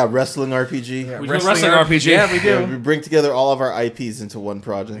podcast. We got wrestling RPG. We do wrestling RPG. Yeah, we do. Yeah, we bring together all of our IPs into one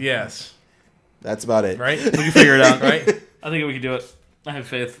project. Yes. That's about it. Right? We can figure it out. Right? I think we can do it. I have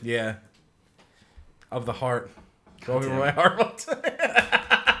faith. Yeah. Of the heart. Go over my heart.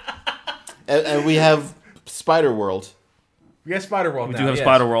 And we have Spider World. We got Spider World We now. do have yes.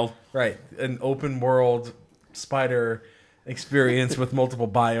 Spider World. Right. An open world spider experience with multiple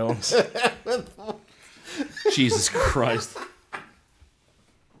biomes. Jesus Christ.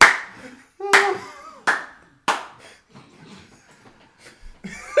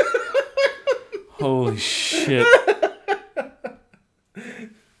 Holy shit.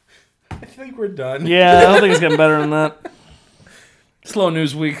 I think we're done. Yeah, I don't think it's getting better than that. Slow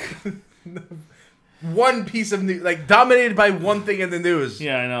news week. One piece of news, like dominated by one thing in the news.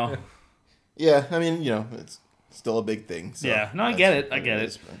 Yeah, I know. Yeah, I mean, it's still a big thing. So Yeah, no, I that's get it. I what get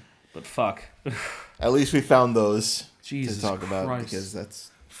is, it. but But fuck. At least we found those Jesus to talk about Christ. because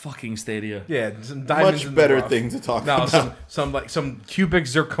that's Fucking Stadia. Yeah, some diamonds much in better the rough. thing to talk No, about. some cubic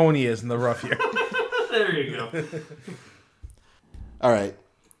zirconias in the rough here. There you go. All right.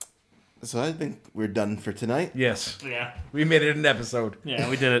 So I think we're done for tonight. Yes, Yeah. we made it an episode. Yeah,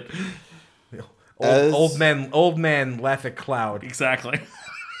 we did it. Old man, laugh at cloud, Exactly.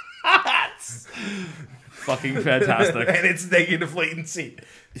 Fucking fantastic. and it's negative latency.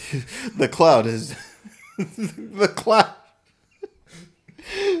 The cloud is the cloud.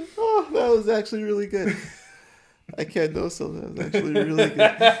 Oh, that was actually really good. I can't know, so that was actually really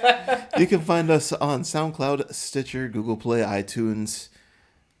good. You can find us on SoundCloud, Stitcher, Google Play, iTunes.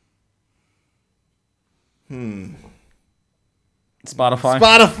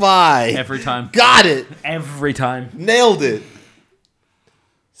 Spotify. Every time. Got it. Every time. Nailed it.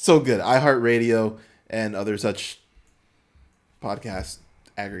 So good. iHeartRadio and other such podcast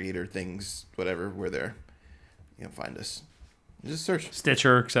aggregator things, whatever, we're there. You can find us. Just search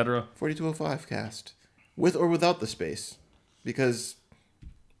Stitcher, etc. 4205 cast. With or without the space. Because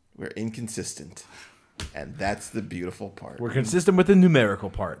we're inconsistent. And that's the beautiful part. We're consistent with the numerical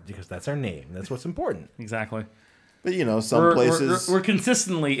part because that's our name. That's what's important. Exactly. But some places We're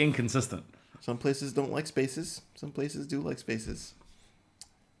consistently inconsistent. some places don't like spaces. Some places do like spaces.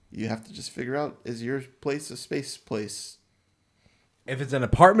 You have to just figure out, is your place a space place? If it's an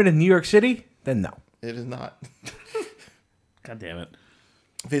apartment in New York City, then no. It is not. God damn it.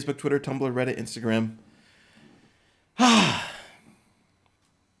 Facebook, Twitter, Tumblr, Reddit, Instagram. No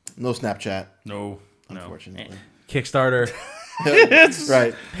Snapchat, No. unfortunately. Kickstarter.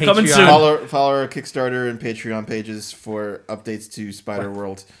 Right. Coming Patreon. soon. Follow our Kickstarter and Patreon pages for updates to Spider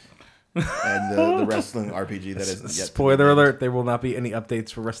World and the wrestling RPG that is yet. Spoiler alert: there will not be any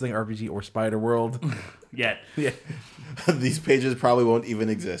updates for Wrestling RPG or Spider World. Yet. Yeah. These pages probably won't even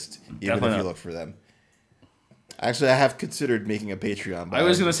exist, even Definitely if you not. look for them. Actually, I have considered making a Patreon. But I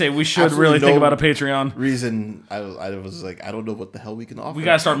was going to say, we should absolutely really think no about a Patreon. reason. I was like, I don't know what the hell we can offer. We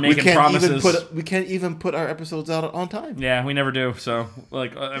gotta start making promises. We can't even put our episodes out on time. Yeah, we never do. So,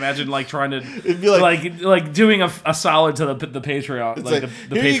 like, imagine, like, trying to... It'd be like doing a solid to the Patreon. It's Like, like,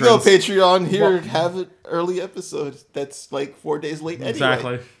 the here patrons. you go, Patreon. Here, have an early episode. That's like 4 days late anyway.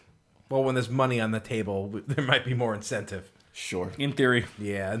 Exactly. Well, when there's money on the table, there might be more incentive. Sure. In theory.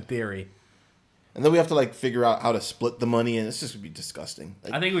 Yeah, in theory. And then we have to like figure out how to split the money, and it's just gonna be disgusting.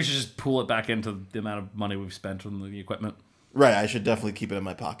 Like, I think we should just pool it back into the amount of money we've spent on the equipment. right, I should definitely keep it in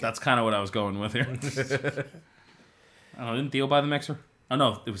my pocket. That's kind of what I was going with here. I don't know, didn't Theo buy the mixer? Oh,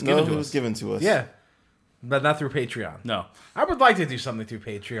 no, it was no, given to it us. was given to us. Yeah, but not through Patreon. No. I would like to do something through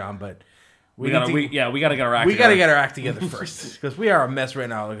Patreon, but We gotta get our act we together. gotta get our act together first because we are a mess right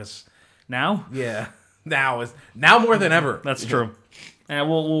now. Because Now? yeah, now more than ever. That's true. And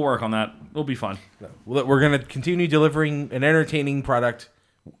we'll work on that. It'll be fun. We're gonna continue delivering an entertaining product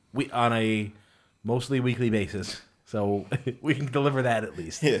on a mostly weekly basis, so we can deliver that at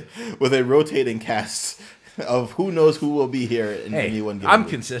least. Yeah, with a rotating cast of who knows who will be here in Hey, any one given I'm week.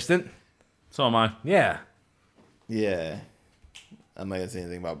 consistent. So am I. Yeah. Yeah. I'm not gonna say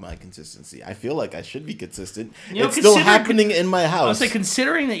anything about my consistency. I feel like I should be consistent. You know, it's still consider- happening in my I house. would say,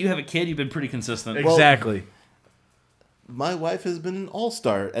 considering that you have a kid, you've been pretty consistent. Exactly. My wife has been an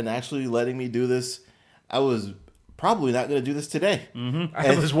all-star and actually letting me do this. I was probably not going to do this today.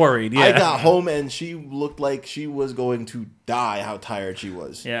 I was worried. Yeah. I got home and she looked like she was going to die how tired she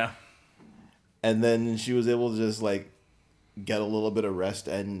was. Yeah. And then she was able to just like get a little bit of rest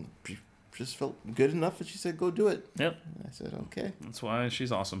and she just felt good enough and she said, go do it. Yep. And I said, okay. That's why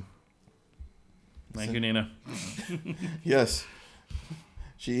she's awesome. Thank you, Nina. Yes.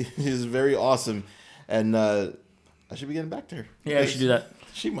 She is very awesome. And I should be getting back to her. Yeah, you should do that.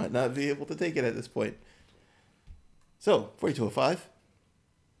 She might not be able to take it at this point. So, 4205,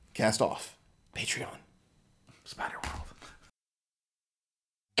 cast off. Patreon. Spider